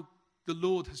about how the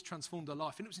Lord has transformed her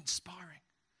life, and it was inspiring.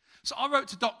 So I wrote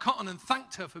to Dot Cotton and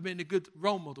thanked her for being a good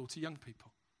role model to young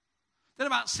people. Then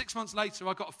about 6 months later,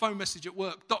 I got a phone message at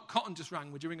work. Dot Cotton just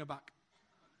rang. Would you ring her back?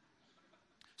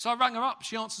 So I rang her up.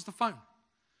 She answers the phone.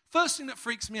 First thing that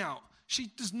freaks me out,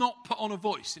 she does not put on a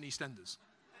voice in EastEnders.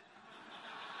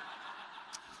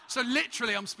 So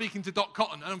literally, I'm speaking to Dot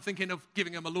Cotton, and I'm thinking of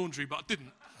giving her my laundry, but I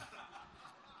didn't.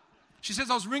 She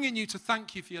says, I was ringing you to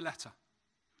thank you for your letter.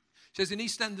 She says, in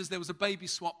EastEnders, there was a baby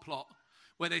swap plot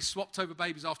where they swapped over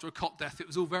babies after a cot death. It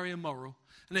was all very immoral.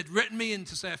 And they'd written me in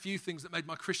to say a few things that made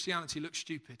my Christianity look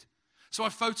stupid. So I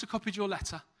photocopied your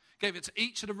letter, gave it to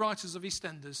each of the writers of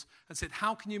EastEnders, and said,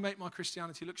 how can you make my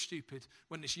Christianity look stupid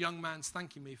when this young man's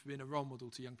thanking me for being a role model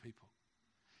to young people?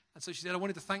 And so she said, I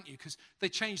wanted to thank you because they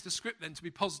changed the script then to be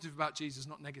positive about Jesus,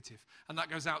 not negative. And that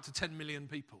goes out to 10 million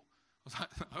people. I was like,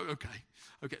 oh, okay.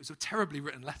 It was a terribly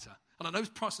written letter. And I know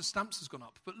the price of stamps has gone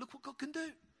up, but look what God can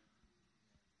do.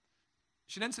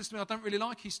 She then says to me, I don't really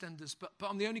like EastEnders, but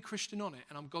I'm the only Christian on it,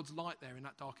 and I'm God's light there in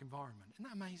that dark environment. Isn't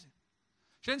that amazing?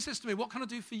 She then says to me, what can I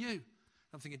do for you? And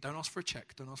I'm thinking, don't ask for a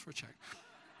check.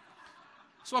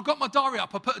 So I got my diary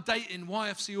up. I put a date in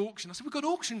YFC auction. I said, we've got an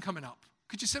auction coming up.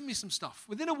 Could you send me some stuff?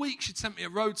 Within a week, she'd sent me a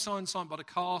road sign signed by the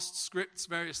cast, scripts,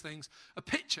 various things. A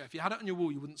picture. If you had it on your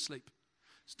wall, you wouldn't sleep.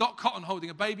 It's Dot Cotton holding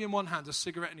a baby in one hand, a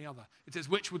cigarette in the other. It says,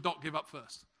 which would Dot give up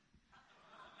first?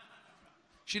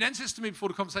 She then says to me before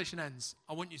the conversation ends,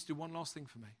 I want you to do one last thing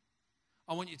for me.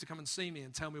 I want you to come and see me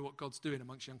and tell me what God's doing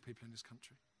amongst young people in this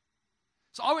country.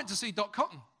 So I went to see Dot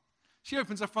Cotton. She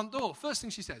opens her front door. First thing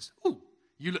she says, ooh,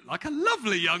 you look like a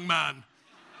lovely young man.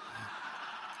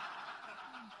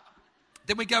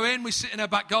 Then we go in, we sit in her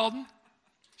back garden.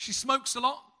 She smokes a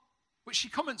lot, which she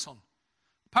comments on.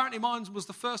 Apparently mine was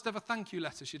the first ever thank you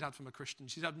letter she'd had from a Christian.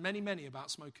 She's had many, many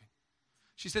about smoking.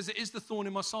 She says, it is the thorn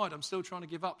in my side. I'm still trying to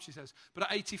give up, she says. But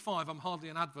at 85, I'm hardly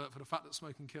an advert for the fact that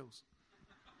smoking kills.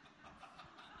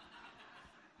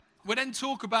 We then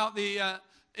talk about the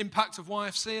impact of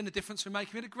YFC and the difference we're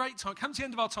making. We had a great time. Come to the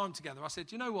end of our time together. I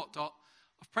said, you know what, Dot?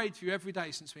 I've prayed for you every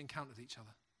day since we encountered each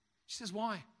other. She says,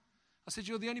 why? I said,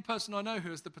 you're the only person I know who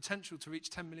has the potential to reach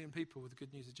 10 million people with the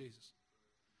good news of Jesus.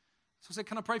 So I said,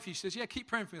 can I pray for you? She says, yeah, keep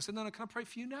praying for me. I said, no, can I pray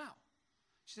for you now?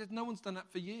 She said, no one's done that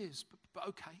for years, but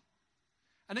okay.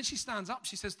 And then she stands up.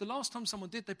 She says, the last time someone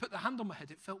did, they put their hand on my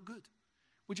head. It felt good.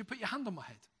 Would you put your hand on my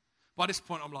head? By this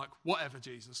point, I'm like, whatever,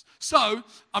 Jesus. So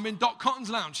I'm in Dot Cotton's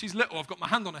lounge. She's little. I've got my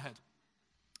hand on her head.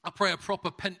 I pray a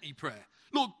proper Penty prayer.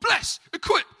 Lord, bless,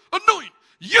 equip, anoint,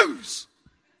 use.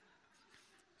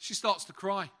 She starts to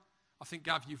cry. I think,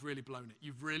 Gav, you've really blown it.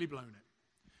 You've really blown it.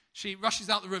 She rushes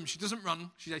out the room. She doesn't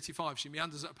run. She's 85. She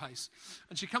meanders at a pace.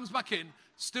 And she comes back in,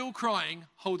 still crying,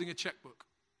 holding a checkbook.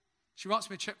 She writes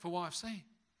me a check for YFC. I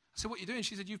said, what are you doing?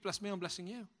 She said, you've blessed me, I'm blessing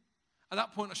you. At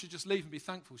that point, I should just leave and be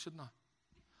thankful, shouldn't I?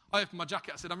 I opened my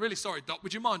jacket. I said, I'm really sorry, Doc.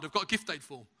 Would you mind? I've got a gift aid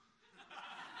form.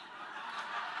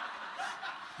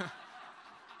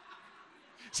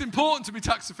 It's important to be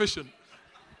tax efficient.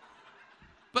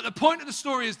 But the point of the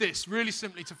story is this, really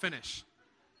simply to finish.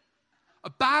 A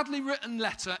badly written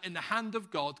letter in the hand of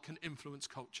God can influence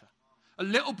culture. A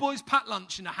little boy's packed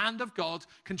lunch in the hand of God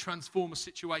can transform a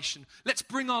situation. Let's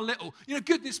bring our little. You know,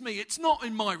 goodness me, it's not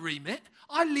in my remit.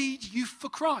 I lead Youth for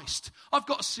Christ. I've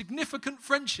got a significant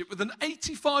friendship with an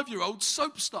 85-year-old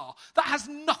soap star. That has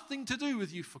nothing to do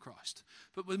with Youth for Christ.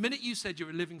 But the minute you said you're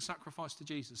a living sacrifice to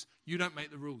Jesus, you don't make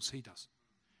the rules, he does.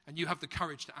 And you have the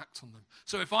courage to act on them.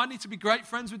 So if I need to be great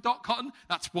friends with Dot Cotton,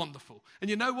 that's wonderful. And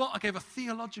you know what? I gave her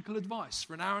theological advice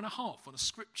for an hour and a half on a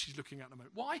script she's looking at the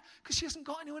moment. Why? Because she hasn't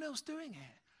got anyone else doing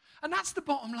it. And that's the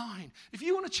bottom line. If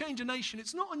you want to change a nation,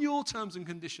 it's not on your terms and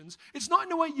conditions. It's not in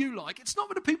the way you like. It's not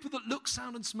with the people that look,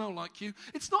 sound, and smell like you.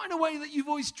 It's not in a way that you've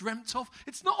always dreamt of.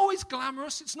 It's not always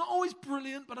glamorous. It's not always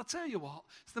brilliant. But I tell you what,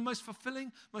 it's the most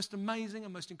fulfilling, most amazing,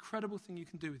 and most incredible thing you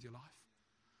can do with your life.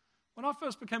 When I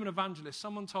first became an evangelist,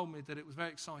 someone told me that it was very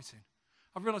exciting.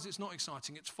 I've realised it's not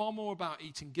exciting. It's far more about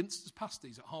eating Ginster's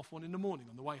pasties at 1:30 in the morning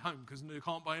on the way home because you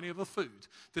can't buy any other food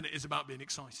than it is about being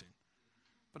exciting.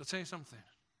 But I'll tell you something.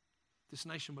 This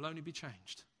nation will only be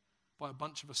changed by a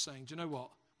bunch of us saying, do you know what?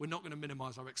 We're not going to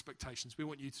minimise our expectations. We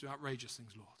want you to do outrageous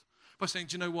things, Lord. By saying,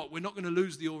 do you know what? We're not going to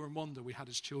lose the awe and wonder we had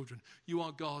as children. You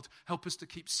are God. Help us to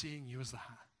keep seeing you as that.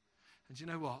 And do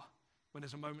you know what? when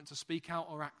there's a moment to speak out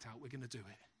or act out, we're going to do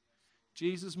it.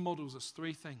 Jesus models us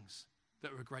 3 things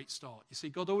that are a great start. You see,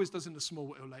 God always does in the small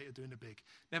what he'll later do in the big.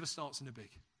 Never starts in the big.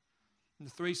 And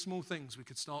the 3 small things we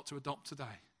could start to adopt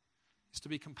today is to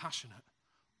be compassionate.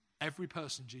 Every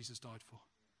person Jesus died for.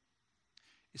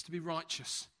 Is to be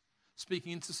righteous.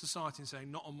 Speaking into society and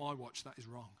saying, not on my watch, that is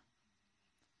wrong.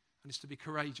 And it's to be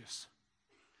courageous.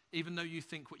 Even though you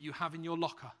think what you have in your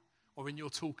locker or in your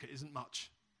toolkit isn't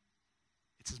much,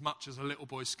 it's as much as a little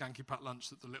boy's skanky packed lunch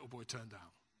that the little boy turned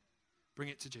down. Bring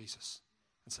it to Jesus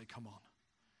and say, come on.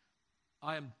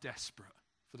 I am desperate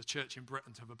for the church in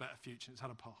Britain to have a better future than it's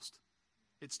had a past.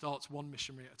 It starts one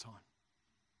missionary at a time.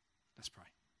 Let's pray.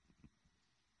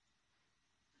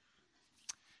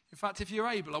 In fact, if you're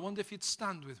able, I wonder if you'd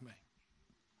stand with me.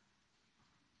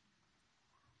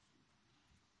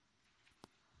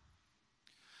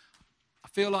 I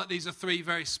feel like these are 3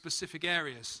 very specific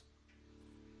areas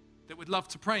that we'd love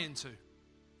to pray into.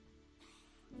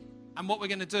 And what we're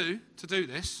going to do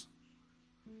this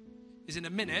is in a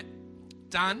minute,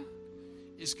 Dan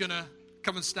is going to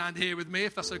come and stand here with me,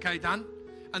 if that's okay, Dan.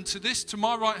 And to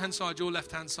my right-hand side, your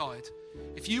left-hand side,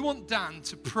 if you want Dan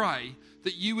to pray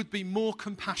that you would be more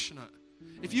compassionate,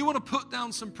 if you want to put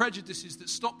down some prejudices that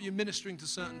stop you ministering to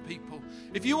certain people,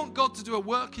 if you want God to do a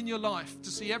work in your life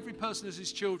to see every person as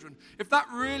his children, if that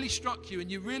really struck you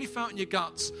and you really felt in your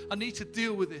guts, I need to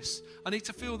deal with this. I need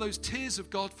to feel those tears of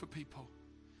God for people.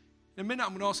 In a minute, I'm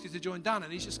going to ask you to join Dan,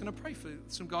 and he's just going to pray for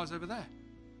some guys over there.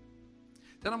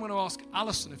 Then I'm going to ask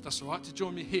Alison, if that's all right, to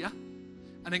join me here,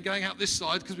 and then going out this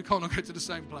side, because we can't all go to the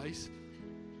same place.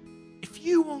 If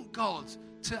you want God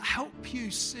to help you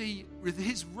see with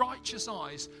his righteous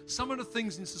eyes some of the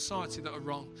things in society that are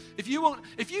wrong. If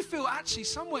you feel actually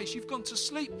some ways you've gone to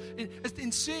sleep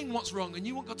in seeing what's wrong and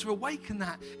you want God to awaken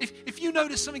that. If you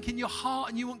notice something in your heart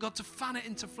and you want God to fan it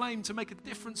into flame to make a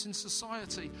difference in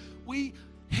society, we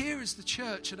here is the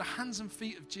church at the hands and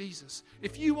feet of Jesus.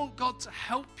 If you want God to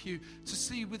help you to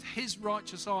see with his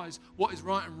righteous eyes what is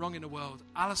right and wrong in the world,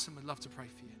 Alison would love to pray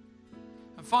for you.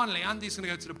 And finally, Andy's going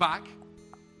to go to the back.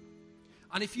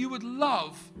 And if you would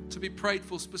love to be prayed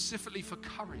for specifically for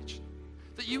courage,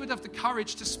 that you would have the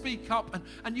courage to speak up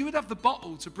and you would have the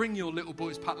bottle to bring your little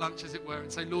boy's packed lunch, as it were, and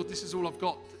say, Lord, this is all I've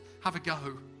got. Have a go.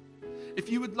 If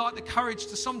you would like the courage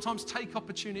to sometimes take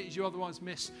opportunities you otherwise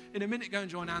miss, in a minute go and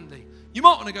join Andy. You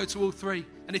might want to go to all 3.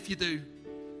 And if you do,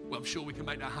 well, I'm sure we can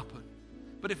make that happen.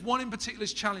 But if one in particular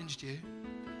has challenged you,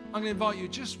 I'm going to invite you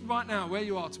just right now where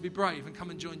you are to be brave and come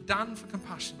and join Dan for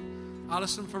compassion,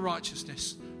 Alison for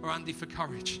righteousness, or Andy for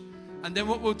courage. And then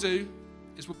what we'll do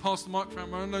is we'll pass the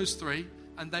microphone around those 3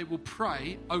 and they will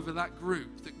pray over that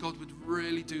group that God would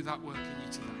really do that work in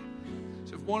you today.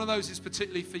 So if one of those is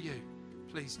particularly for you,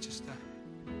 please just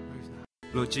move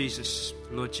now. Lord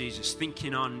Jesus,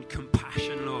 thinking on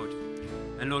compassion, Lord.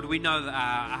 And Lord, we know that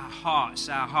our hearts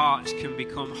can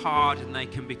become hard and they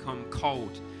can become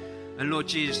cold. And Lord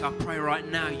Jesus, I pray right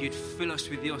now you'd fill us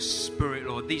with your spirit,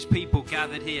 Lord. These people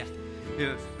gathered here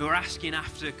who are asking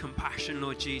after compassion,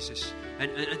 Lord Jesus.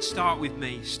 And start with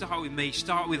me,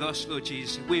 start with us, Lord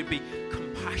Jesus. We'd be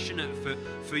compassionate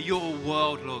for your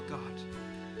world, Lord God.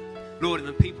 Lord, and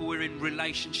the people we're in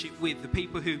relationship with, the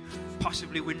people who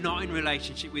possibly we're not in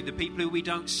relationship with, the people who we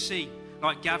don't see.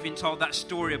 Like Gavin told that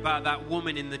story about that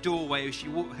woman in the doorway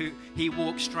who he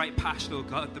walked straight past, Lord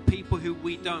God. The people who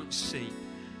we don't see.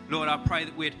 Lord, I pray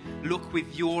that we'd look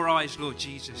with your eyes, Lord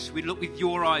Jesus. We'd look with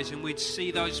your eyes and we'd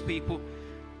see those people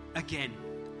again,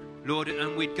 Lord,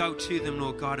 and we'd go to them,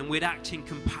 Lord God, and we'd act in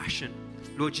compassion,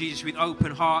 Lord Jesus, with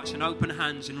open hearts and open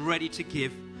hands and ready to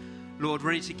give, Lord,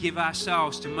 ready to give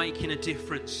ourselves to making a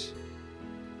difference.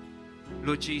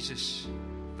 Lord Jesus,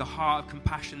 the heart of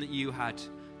compassion that you had,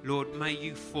 Lord, may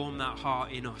you form that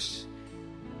heart in us.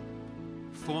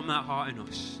 Form that heart in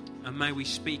us, and may we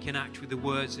speak and act with the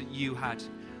words that you had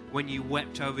when you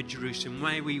wept over Jerusalem.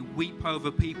 May we weep over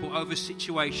people, over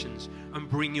situations, and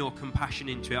bring your compassion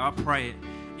into it. I pray it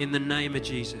in the name of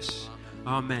Jesus.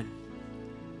 Amen.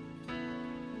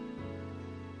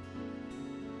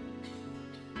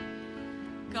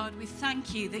 God, we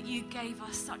thank you that you gave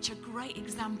us such a great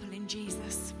example in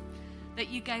Jesus, that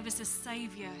you gave us a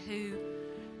Saviour who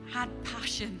had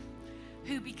passion,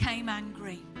 who became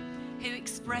angry, who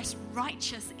expressed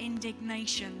righteous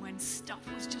indignation when stuff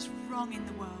was just wrong in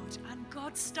the world. And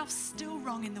God, stuff's still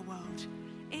wrong in the world.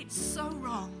 It's so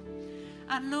wrong.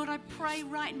 And Lord, I pray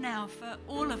right now for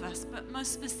all of us, but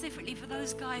most specifically for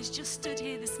those guys just stood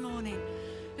here this morning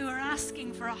who are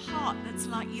asking for a heart that's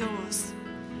like yours,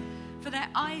 for their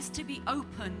eyes to be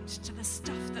opened to the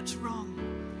stuff that's wrong.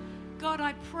 God,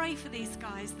 I pray for these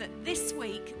guys that this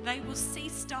week they will see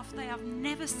stuff they have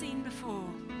never seen before.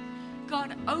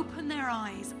 God, open their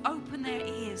eyes, open their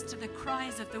ears to the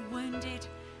cries of the wounded,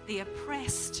 the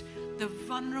oppressed, the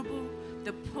vulnerable,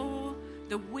 the poor,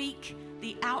 the weak,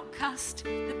 the outcast,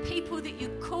 the people that you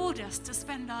called us to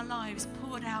spend our lives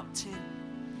poured out to.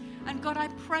 And God, I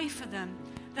pray for them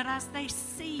that as they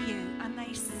see you and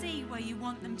they see where you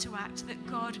want them to act, that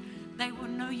God, they will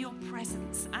know your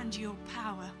presence and your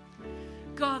power.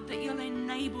 God, that you'll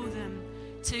enable them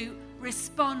to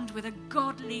respond with a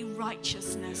godly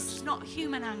righteousness, not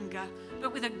human anger,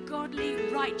 but with a godly,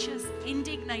 righteous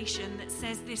indignation that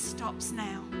says this stops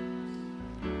now.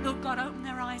 Lord God, open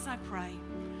their eyes, I pray.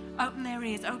 Open their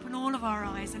ears, open all of our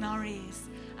eyes and our ears,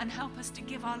 and help us to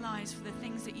give our lives for the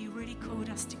things that you really called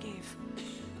us to give,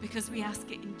 because we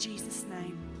ask it in Jesus'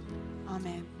 name.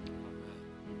 Amen.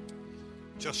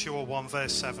 Joshua 1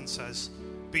 verse 7 says,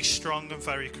 "Be strong and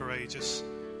very courageous.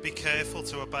 Be careful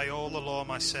to obey all the law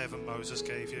my servant Moses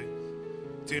gave you.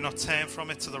 Do not turn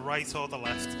from it to the right or the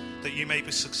left, that you may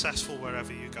be successful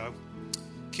wherever you go.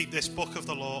 Keep this book of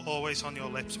the law always on your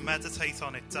lips. Meditate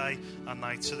on it day and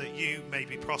night, so that you may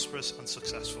be prosperous and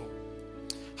successful.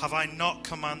 Have I not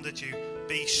commanded you?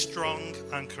 Be strong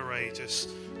and courageous.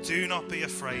 Do not be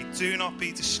afraid. Do not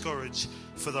be discouraged,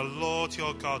 for the Lord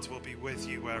your God will be with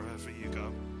you wherever you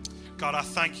go." God, I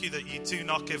thank you that you do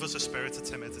not give us a spirit of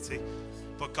timidity,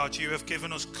 but God, you have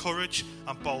given us courage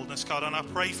and boldness, God, and I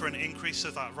pray for an increase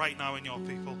of that right now in your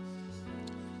people.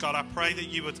 God, I pray that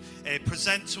you would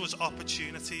present to us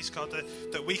opportunities, God,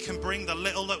 that we can bring the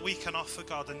little that we can offer,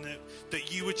 God, and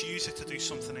that you would use it to do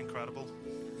something incredible.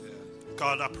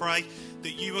 God, I pray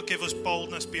that you would give us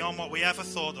boldness beyond what we ever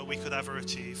thought that we could ever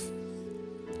achieve.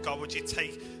 God, would you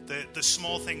take the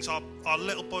small things, our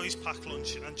little boys pack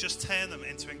lunch, and just turn them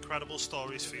into incredible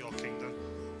stories for your kingdom.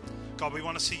 God, we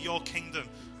want to see your kingdom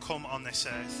come on this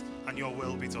earth and your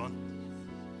will be done.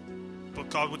 But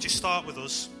God, would you start with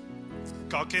us?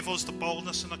 God, give us the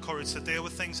boldness and the courage to deal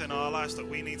with things in our lives that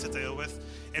we need to deal with,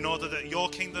 in order that your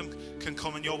kingdom can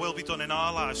come and your will be done in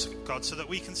our lives, God, so that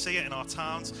we can see it in our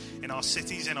towns, in our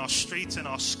cities, in our streets, in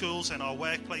our schools, in our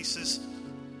workplaces.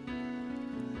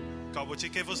 God, would you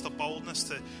give us the boldness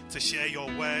to share your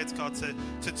word, God, to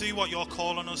do what you're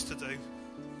calling us to do.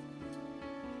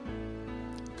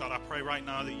 God, I pray right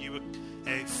now that you would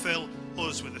fill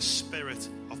us with a spirit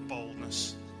of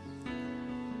boldness.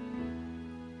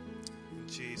 In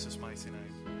Jesus' mighty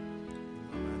name.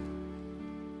 Amen.